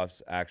NBA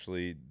playoffs,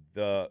 actually,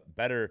 the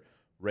better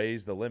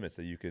raise the limits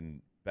that you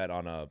can bet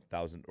on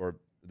 1,000, or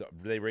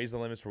they raise the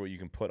limits for what you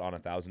can put on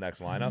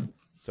 1,000x lineup.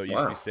 So it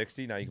used to be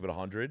 60. Now you can put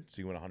 100. So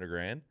you can win 100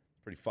 grand.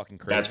 Pretty fucking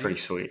crazy. That's pretty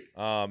sweet.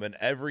 And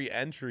every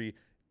entry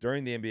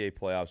during the NBA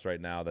playoffs right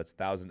now, that's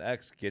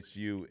 1,000x, gets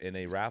you in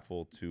a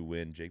raffle to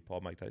win Jake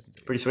Paul, Mike Tyson.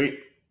 Pretty sweet.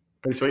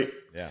 Pretty sweet.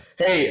 Yeah.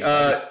 Hey,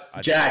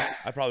 Jack.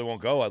 I probably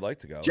won't go. I'd like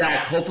to go.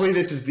 Jack, hopefully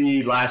this is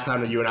the last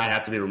time that you and I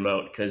have to be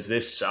remote because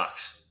this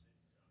sucks.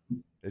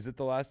 Is it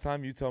the last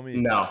time? You tell me.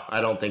 No,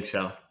 I don't think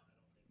so.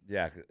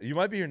 Yeah, you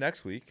might be here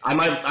next week. I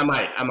might.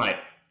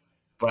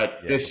 But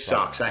yeah, this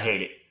sucks. I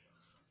hate it.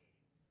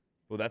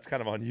 Well, that's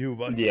kind of on you,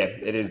 but yeah,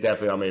 it is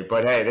definitely on me.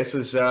 But hey, this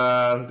was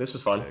fun. Sick. This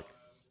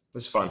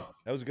was fun.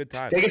 That was a good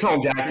time. Take us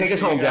home, Jack. Take us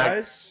home,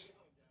 Jack.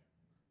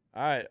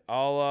 All right,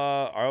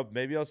 I'll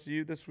maybe I'll see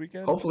you this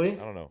weekend. Hopefully.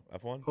 I don't know.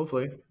 F1.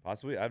 Hopefully.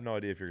 Possibly. I have no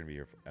idea if you're gonna be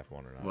here for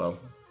F1 or not. Well,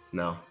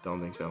 no,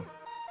 don't think so.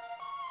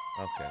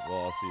 Okay.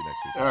 Well, I'll see you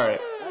next week. All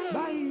right.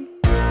 Bye.